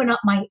to open up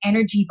my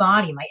energy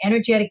body, my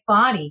energetic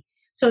body,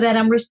 so that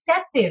I'm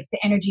receptive to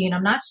energy and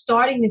I'm not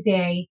starting the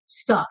day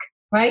stuck,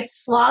 right?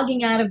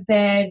 Slogging out of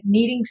bed,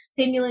 needing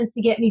stimulants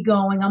to get me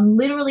going. I'm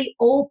literally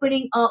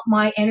opening up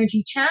my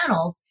energy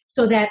channels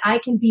so that I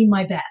can be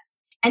my best.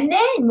 And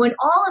then when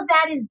all of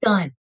that is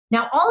done,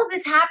 now, all of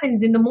this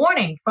happens in the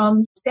morning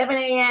from 7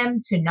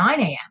 a.m. to 9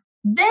 a.m.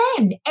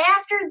 Then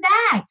after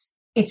that,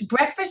 it's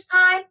breakfast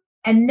time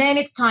and then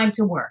it's time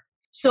to work.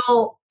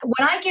 So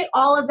when I get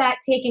all of that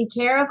taken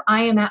care of,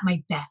 I am at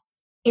my best.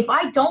 If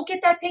I don't get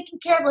that taken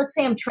care of, let's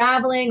say I'm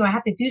traveling or I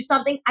have to do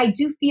something, I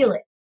do feel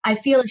it. I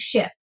feel a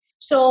shift.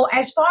 So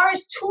as far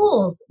as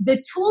tools,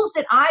 the tools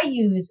that I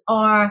use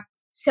are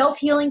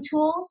self-healing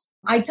tools.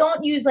 I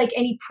don't use like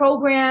any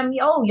program.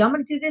 I'm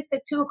going to do this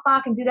at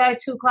 2:00 and do that at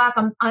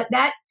 2:00.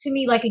 That to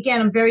me, like, again,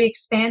 I'm very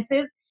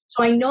expansive.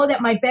 So I know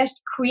that my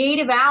best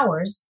creative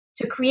hours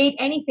to create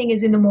anything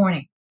is in the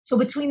morning. So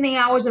between the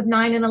hours of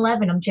 9 and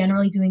 11, I'm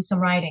generally doing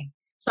some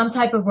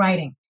type of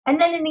writing.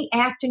 And then in the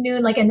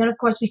afternoon, and then of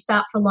course we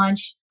stop for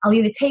lunch. I'll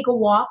either take a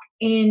walk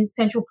in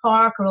Central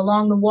Park or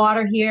along the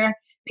water here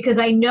because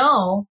I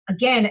know,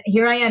 again,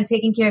 here I am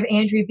taking care of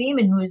Andrea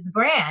Beeman, who is the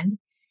brand.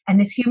 And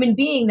this human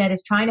being that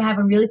is trying to have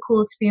a really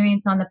cool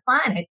experience on the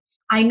planet,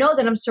 I know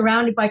that I'm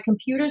surrounded by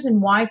computers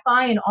and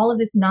Wi-Fi and all of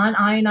this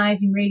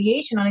non-ionizing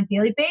radiation on a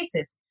daily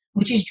basis,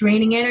 which is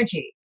draining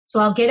energy.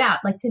 So I'll get out.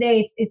 Like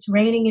today, it's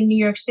raining in New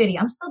York City.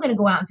 I'm still going to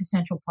go out into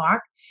Central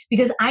Park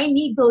because I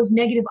need those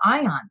negative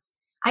ions.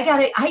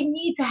 I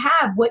need to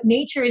have what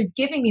nature is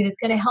giving me that's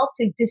going to help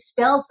to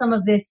dispel some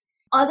of this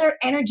other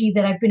energy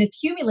that I've been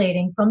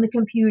accumulating from the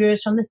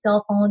computers, from the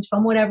cell phones,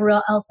 from whatever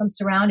else I'm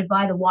surrounded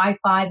by, the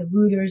Wi-Fi, the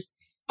routers.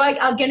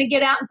 I'm going to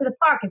get out into the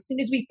park. As soon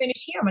as we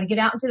finish here, I'm going to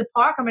get out into the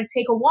park. I'm going to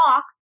take a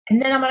walk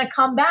and then I'm going to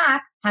come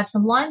back, have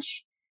some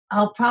lunch.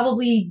 I'll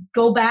probably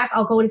go back.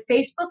 I'll go to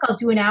Facebook. I'll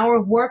do an hour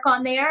of work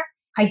on there.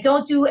 I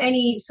don't do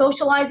any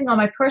socializing on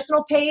my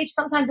personal page.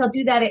 Sometimes I'll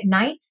do that at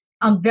night.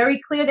 I'm very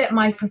clear that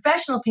my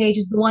professional page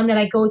is the one that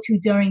I go to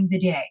during the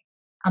day.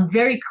 I'm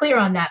very clear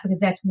on that because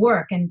that's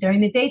work. And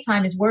during the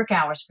daytime is work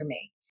hours for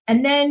me.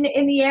 And then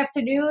in the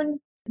afternoon,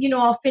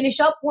 I'll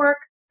finish up work.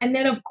 And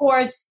then of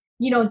course,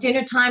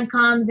 dinner time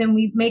comes and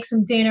we make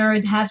some dinner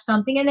and have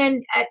something. And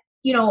then,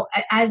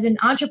 as an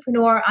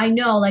entrepreneur, I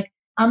know,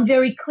 I'm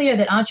very clear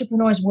that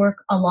entrepreneurs work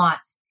a lot.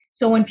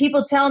 So when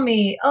people tell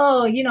me,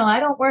 I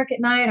don't work at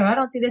night or I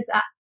don't do this,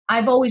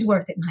 I've always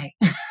worked at night.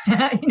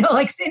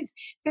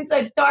 Since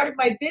I've started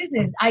my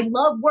business, I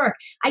love work.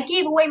 I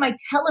gave away my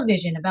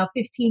television about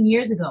 15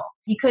 years ago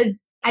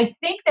because I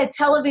think that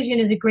television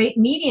is a great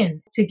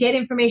medium to get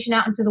information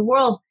out into the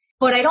world,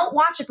 but I don't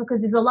watch it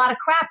because there's a lot of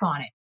crap on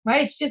it,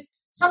 right? It's just,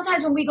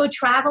 sometimes when we go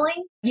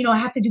traveling, I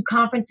have to do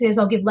conferences.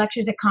 I'll give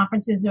lectures at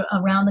conferences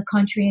around the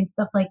country and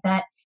stuff like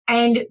that.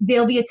 And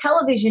there'll be a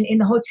television in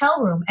the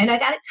hotel room. And I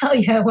got to tell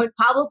you, when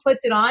Pablo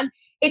puts it on,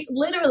 it's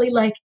literally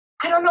like,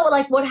 I don't know,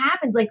 what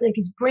happens. Like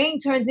his brain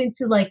turns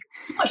into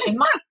smush. And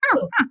mine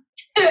too.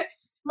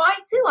 Mine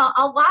too.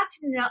 I'll watch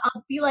it and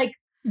I'll be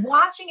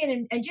watching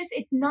it and just,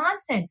 it's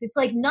nonsense. It's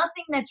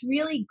nothing that's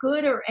really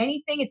good or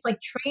anything. It's like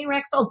train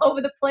wrecks all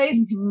over the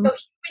place. Mm-hmm. Human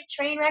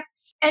train wrecks.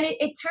 And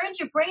it turns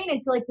your brain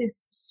into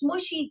this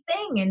smushy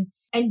thing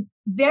and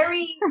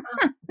very,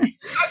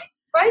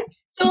 right?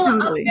 So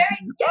totally.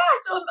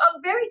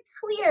 I'm very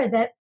clear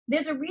that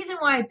there's a reason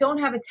why I don't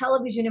have a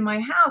television in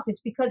my house.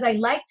 It's because I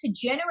like to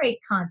generate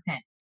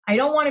content. I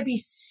don't want to be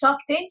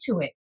sucked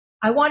into it.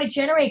 I want to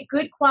generate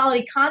good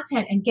quality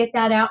content and get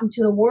that out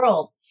into the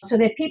world so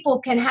that people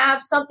can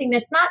have something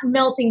that's not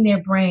melting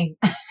their brain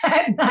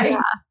at night.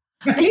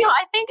 Yeah. Right?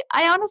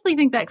 I honestly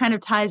think that kind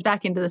of ties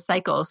back into the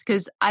cycles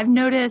because I've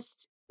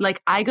noticed like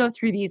I go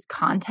through these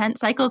content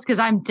cycles because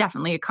I'm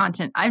definitely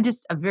I'm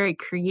just a very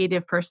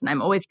creative person.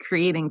 I'm always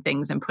creating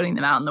things and putting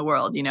them out in the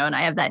world, and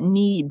I have that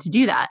need to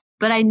do that.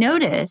 But I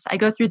notice I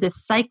go through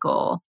this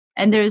cycle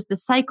and there's the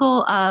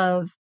cycle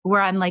of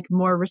where I'm like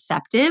more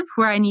receptive,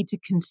 where I need to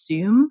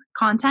consume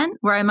content,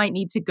 where I might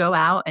need to go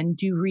out and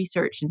do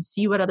research and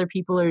see what other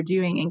people are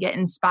doing and get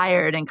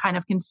inspired and kind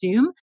of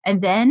consume.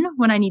 And then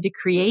when I need to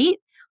create,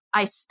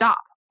 I stop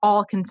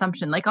all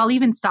consumption. Like I'll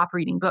even stop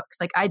reading books.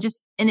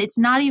 And it's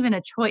not even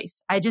a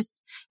choice. I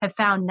just have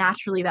found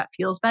naturally that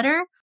feels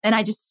better. And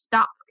I just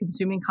stop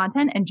consuming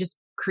content and just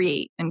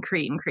create and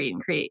create and create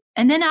and create.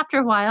 And then after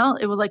a while,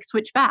 it will like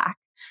switch back.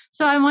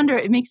 So I wonder,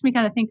 it makes me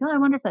kind of think, I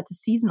wonder if that's a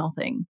seasonal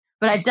thing.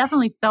 But I've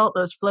definitely felt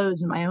those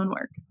flows in my own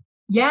work.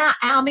 Yeah,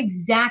 I'm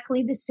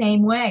exactly the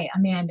same way,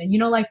 Amanda.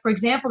 Like, for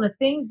example, the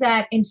things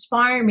that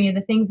inspire me are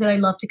the things that I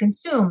love to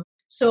consume.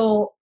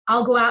 So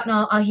I'll go out and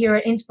I'll hear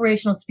an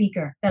inspirational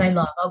speaker that I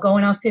love. I'll go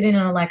and I'll sit in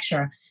on a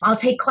lecture. I'll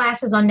take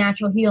classes on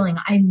natural healing.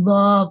 I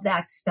love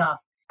that stuff.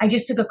 I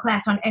just took a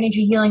class on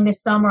energy healing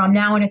this summer. I'm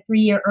now in a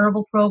 3-year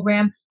herbal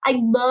program. I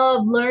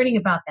love learning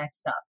about that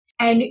stuff.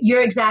 And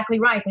you're exactly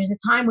right. There's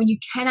a time when you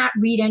cannot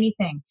read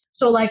anything.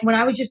 So like when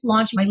I was just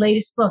launching my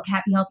latest book,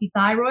 Happy Healthy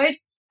Thyroid,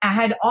 I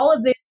had all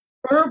of this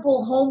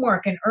herbal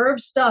homework and herb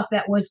stuff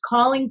that was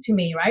calling to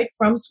me, right,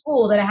 from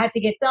school that I had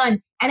to get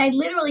done. And I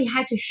literally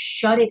had to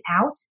shut it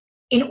out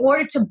in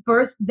order to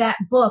birth that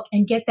book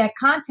and get that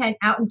content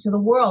out into the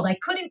world. I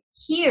couldn't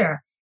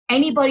hear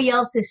anybody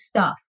else's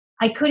stuff.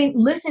 I couldn't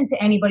listen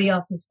to anybody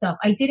else's stuff.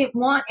 I didn't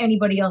want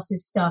anybody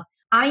else's stuff.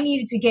 I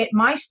needed to get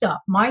my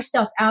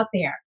stuff out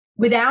there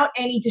without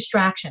any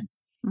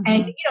distractions. Mm-hmm.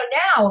 And,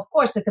 now, of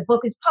course, that the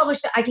book is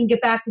published, I can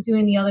get back to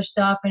doing the other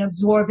stuff and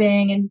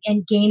absorbing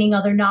and gaining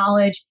other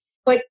knowledge.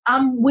 But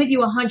I'm with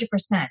you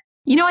 100%.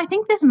 I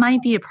think this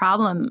might be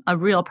a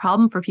real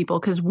problem for people,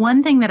 because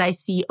one thing that I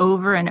see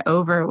over and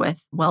over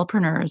with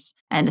wellpreneurs,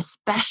 and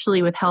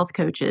especially with health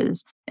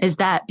coaches, is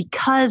that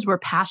because we're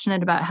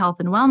passionate about health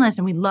and wellness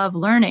and we love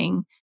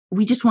learning,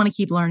 we just want to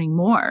keep learning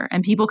more.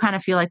 And people kind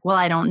of feel like, well,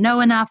 I don't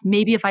know enough.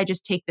 Maybe if I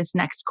just take this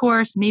next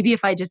course, maybe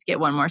if I just get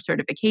one more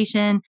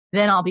certification,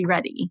 then I'll be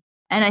ready.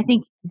 And I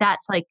think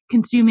that's like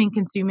consuming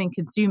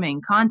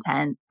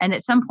content. And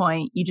at some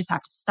point, you just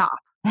have to stop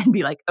and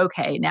be like,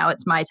 okay, now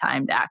it's my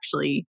time to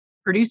actually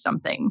produce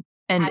something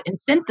and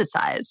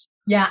synthesize.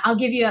 Yeah, I'll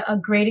give you a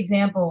great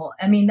example.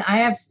 I mean, I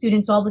have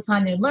students all the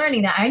time. They're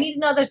learning that I need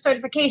another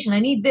certification. I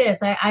need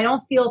this. I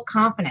don't feel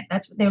confident.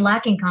 They're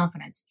lacking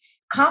confidence.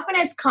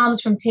 Confidence comes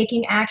from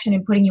taking action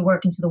and putting your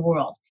work into the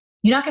world.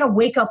 You're not going to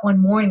wake up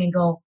one morning and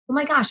go, oh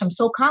my gosh, I'm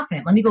so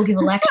confident. Let me go give a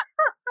lecture.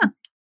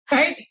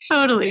 Right?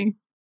 Totally.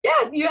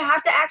 Yes, you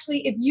have to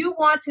actually, if you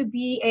want to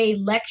be a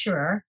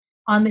lecturer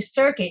on the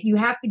circuit, you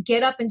have to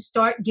get up and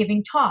start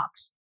giving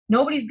talks.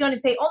 Nobody's going to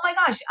say, oh my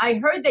gosh, I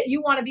heard that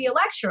you want to be a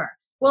lecturer.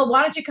 Well,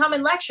 why don't you come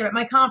and lecture at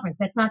my conference?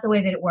 That's not the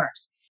way that it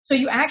works. So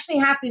you actually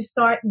have to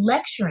start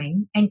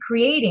lecturing and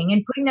creating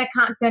and putting that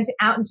content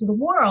out into the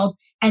world,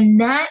 and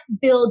that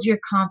builds your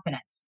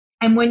confidence.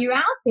 And when you're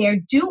out there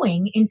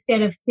doing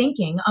instead of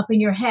thinking up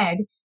in your head,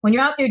 when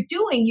you're out there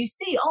doing, you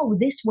see, oh,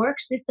 this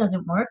works, this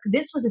doesn't work,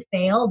 this was a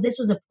fail, this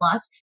was a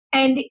plus.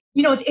 And,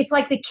 it's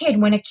like the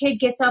kid. When a kid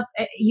gets up,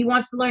 he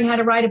wants to learn how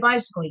to ride a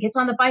bicycle. He gets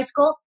on the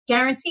bicycle,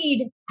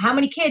 guaranteed. How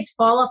many kids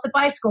fall off the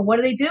bicycle?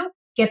 What do?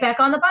 Get back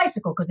on the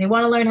bicycle because they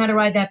want to learn how to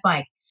ride that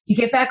bike. You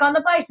get back on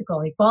the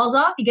bicycle. He falls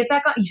off. You get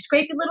back on. You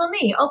scrape your little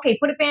knee. Okay,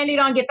 put a Band-Aid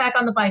on, get back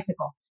on the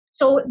bicycle.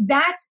 So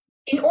that's,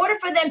 in order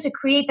for them to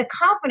create the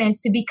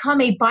confidence to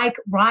become a bike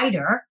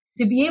rider,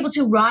 to be able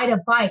to ride a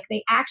bike,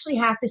 they actually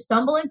have to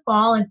stumble and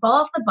fall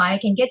off the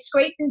bike and get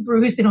scraped and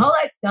bruised and all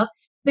that stuff.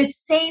 The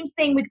same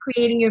thing with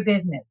creating your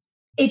business.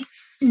 It's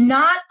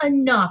not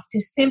enough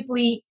to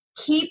simply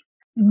keep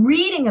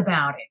reading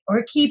about it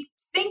or keep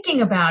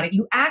thinking about it.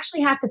 You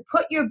actually have to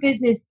put your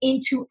business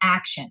into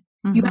action.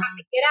 Mm-hmm. You have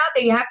to get out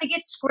there. You have to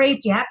get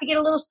scraped. You have to get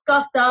a little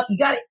scuffed up. You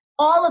got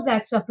all of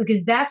that stuff,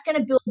 because that's going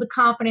to build the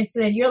confidence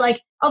that you're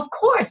like, of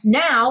course,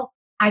 now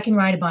I can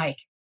ride a bike.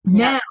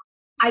 Yeah. Now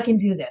I can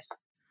do this.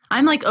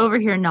 I'm like over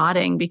here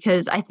nodding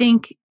because I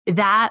think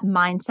that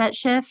mindset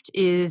shift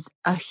is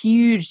a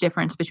huge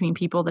difference between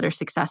people that are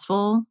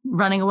successful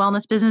running a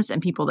wellness business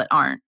and people that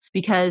aren't.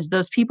 Because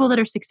those people that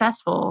are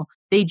successful,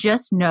 they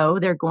just know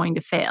they're going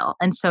to fail.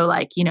 And so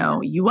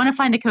you want to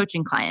find a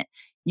coaching client.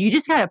 You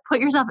just got to put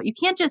yourself, you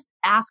can't just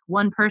ask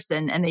one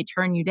person and they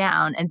turn you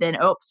down and then,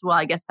 oops, well,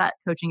 I guess that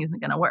coaching isn't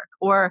going to work.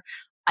 Or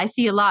I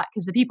see a lot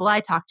because the people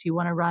I talk to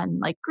want to run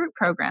like group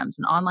programs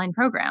and online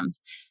programs.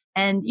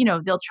 And,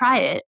 they'll try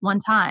it one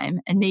time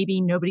and maybe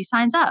nobody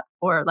signs up,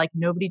 or like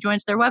nobody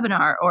joins their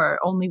webinar, or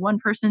only one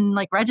person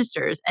like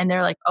registers. And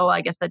they're like, oh, I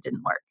guess that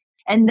didn't work.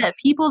 And the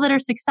people that are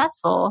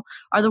successful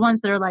are the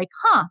ones that are like,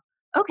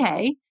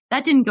 okay,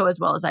 that didn't go as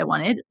well as I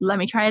wanted. Let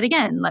me try it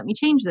again. Let me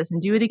change this and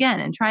do it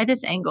again and try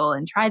this angle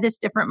and try this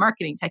different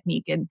marketing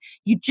technique. And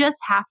you just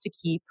have to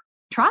keep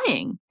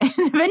trying and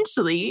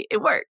eventually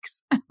it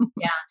works.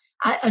 Yeah.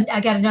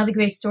 I got another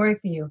great story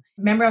for you.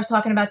 Remember I was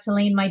talking about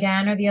Tulane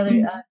Maidana the other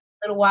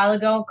little while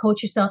ago,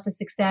 Coach Yourself to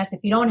Success. If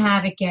you don't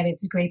have it, get it.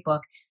 It's a great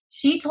book.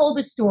 She told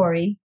a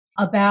story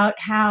about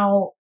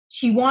how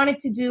she wanted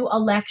to do a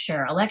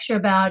lecture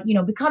about,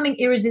 becoming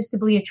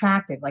irresistibly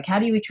attractive. Like, how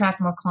do you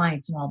attract more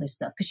clients and all this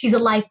stuff? Because she's a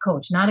life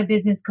coach, not a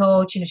business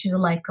coach. She's a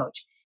life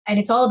coach. And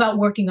it's all about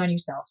working on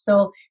yourself.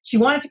 So she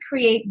wanted to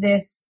create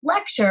this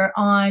lecture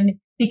on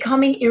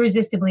becoming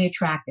irresistibly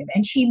attractive.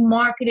 And she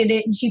marketed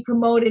it and she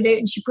promoted it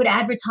and she put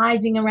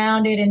advertising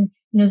around it. And,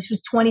 this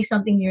was 20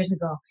 something years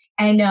ago.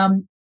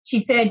 And she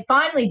said,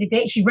 finally, the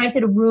day she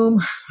rented a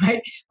room,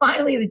 right?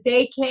 Finally, the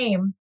day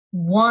came,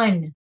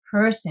 one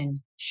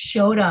person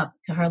showed up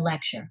to her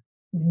lecture.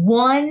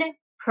 One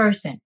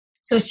person.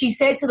 So she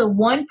said to the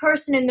one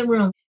person in the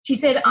room, she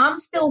said, I'm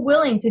still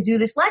willing to do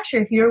this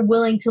lecture if you're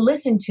willing to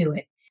listen to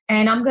it.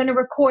 And I'm going to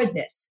record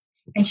this.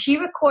 And she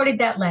recorded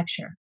that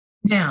lecture.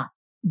 Now,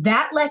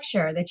 that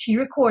lecture that she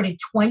recorded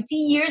 20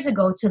 years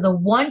ago to the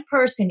one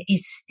person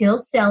is still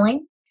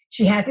selling.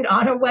 She has it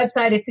on her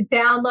website. It's a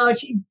download.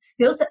 She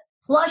still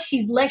plus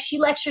she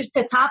lectures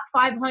to top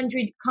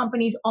 500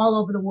 companies all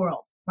over the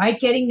world, right?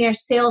 Getting their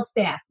sales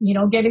staff,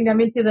 getting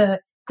them into the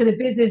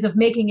business of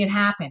making it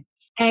happen.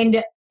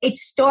 And it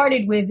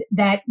started with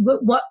that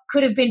what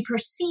could have been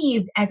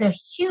perceived as a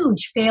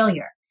huge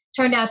failure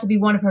turned out to be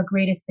one of her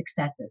greatest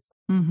successes.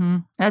 Mm-hmm.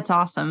 That's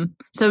awesome.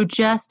 So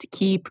just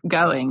keep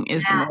going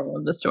is the moral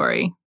of the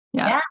story.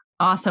 Yeah.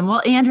 Awesome.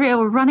 Well, Andrea,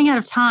 we're running out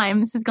of time.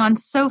 This has gone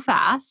so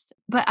fast,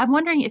 but I'm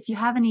wondering if you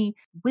have any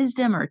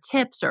wisdom or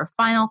tips or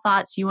final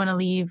thoughts you want to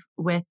leave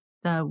with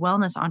the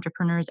wellness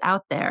entrepreneurs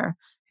out there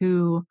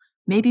who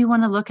maybe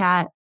want to look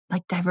at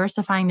like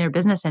diversifying their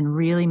business and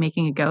really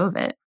making a go of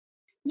it.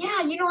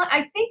 Yeah. You know what?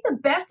 I think the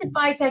best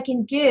advice I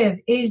can give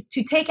is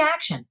to take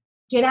action.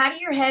 Get out of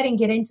your head and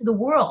get into the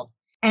world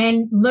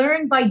and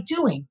learn by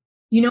doing.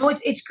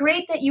 It's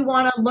great that you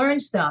want to learn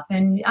stuff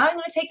and I'm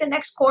going to take the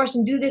next course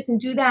and do this and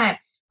do that.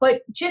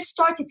 But just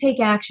start to take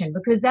action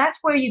because that's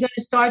where you're going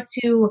to start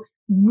to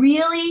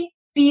really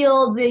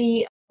feel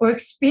or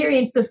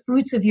experience the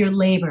fruits of your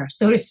labor,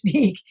 so to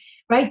speak,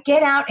 right?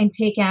 Get out and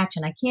take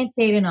action. I can't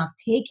say it enough.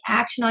 Take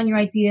action on your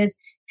ideas.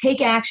 Take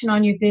action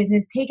on your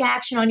business. Take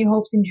action on your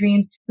hopes and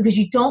dreams because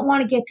you don't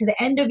want to get to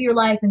the end of your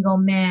life and go,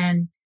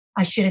 man,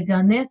 I should have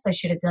done this. I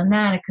should have done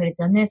that. I could have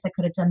done this. I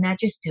could have done that.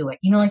 Just do it.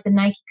 Like the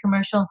Nike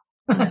commercial.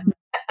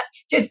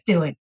 Just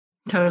do it.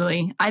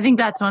 Totally. I think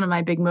that's one of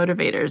my big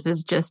motivators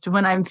is just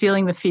when I'm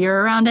feeling the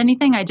fear around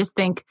anything, I just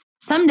think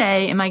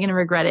someday, am I going to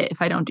regret it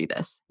if I don't do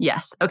this?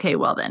 Yes. Okay,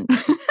 well then.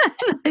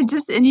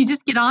 And you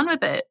just get on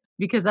with it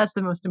because that's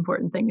the most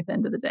important thing at the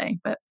end of the day.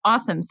 But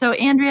awesome. So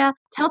Andrea,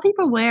 tell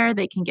people where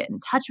they can get in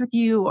touch with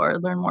you or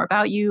learn more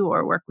about you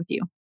or work with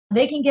you.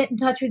 They can get in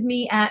touch with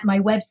me at my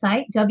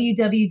website,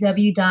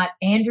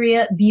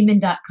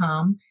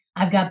 www.andreabeeman.com.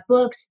 I've got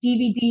books,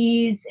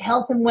 DVDs,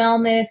 health and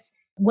wellness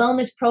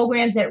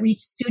programs that reach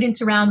students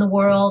around the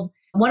world.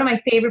 One of my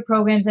favorite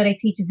programs that I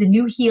teach is the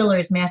New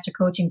Healers Master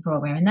Coaching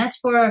Program. And that's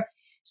for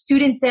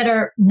students that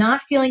are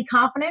not feeling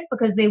confident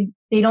because they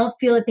don't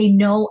feel that they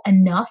know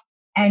enough.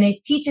 And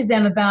it teaches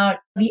them about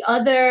the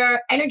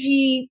other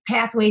energy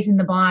pathways in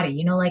the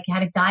body, like how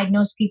to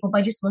diagnose people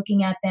by just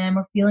looking at them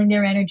or feeling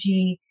their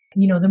energy,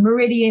 the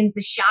meridians,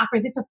 the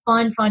chakras. It's a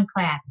fun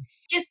class.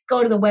 Just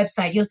go to the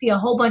website. You'll see a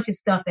whole bunch of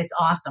stuff that's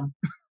awesome.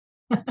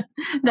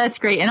 That's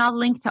great. And I'll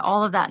link to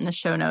all of that in the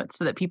show notes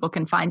so that people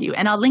can find you.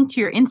 And I'll link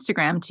to your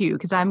Instagram too,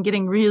 because I'm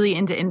getting really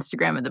into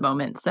Instagram at the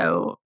moment.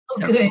 So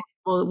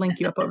we'll link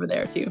you up over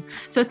there too.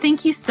 So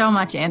thank you so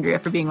much, Andrea,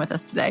 for being with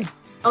us today.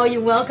 Oh,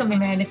 you're welcome,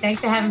 Amanda.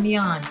 Thanks for having me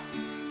on.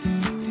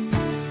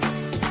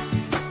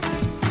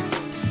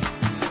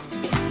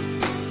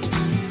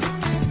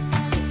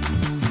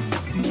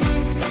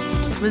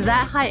 Was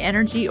that high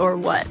energy or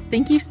what?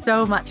 Thank you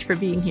so much for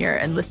being here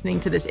and listening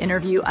to this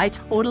interview. I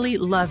totally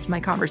loved my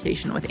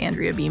conversation with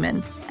Andrea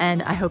Beeman,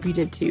 and I hope you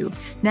did too.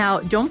 Now,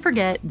 don't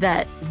forget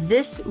that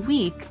this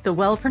week, the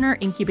Wellpreneur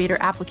Incubator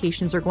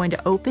applications are going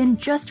to open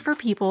just for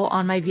people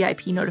on my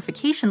VIP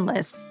notification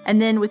list. And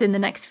then within the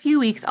next few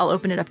weeks, I'll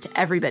open it up to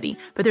everybody.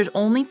 But there's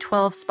only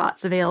 12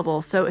 spots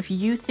available. So if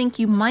you think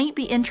you might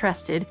be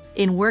interested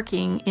in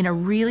working in a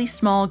really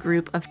small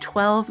group of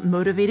 12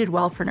 motivated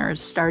wellpreneurs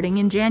starting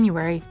in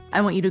January,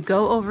 I want you to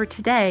go over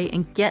today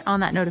and get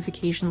on that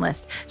notification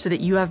list so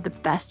that you have the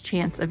best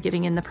chance of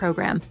getting in the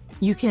program.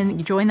 You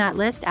can join that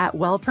list at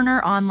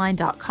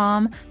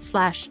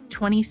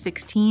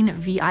wellpreneuronline.com/2016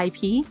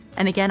 VIP.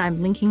 And again,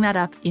 I'm linking that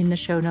up in the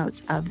show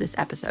notes of this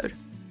episode.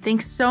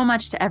 Thanks so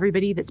much to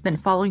everybody that's been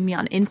following me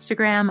on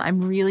Instagram.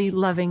 I'm really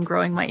loving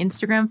growing my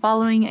Instagram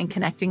following and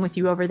connecting with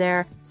you over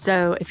there.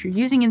 So if you're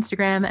using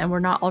Instagram and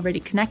we're not already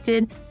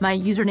connected, my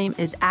username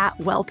is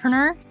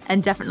 @Wellpreneur,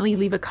 and definitely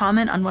leave a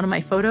comment on one of my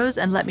photos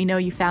and let me know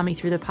you found me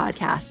through the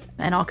podcast.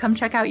 And I'll come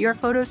check out your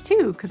photos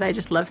too, because I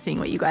just love seeing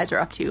what you guys are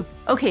up to.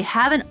 Okay,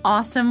 have an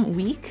awesome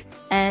week.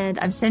 And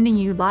I'm sending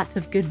you lots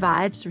of good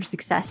vibes for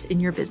success in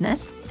your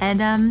business.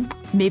 And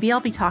maybe I'll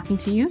be talking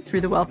to you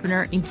through the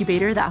Wellpreneur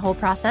Incubator, that whole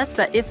process.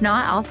 But if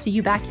not, I'll see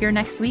you back here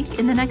next week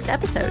in the next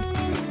episode.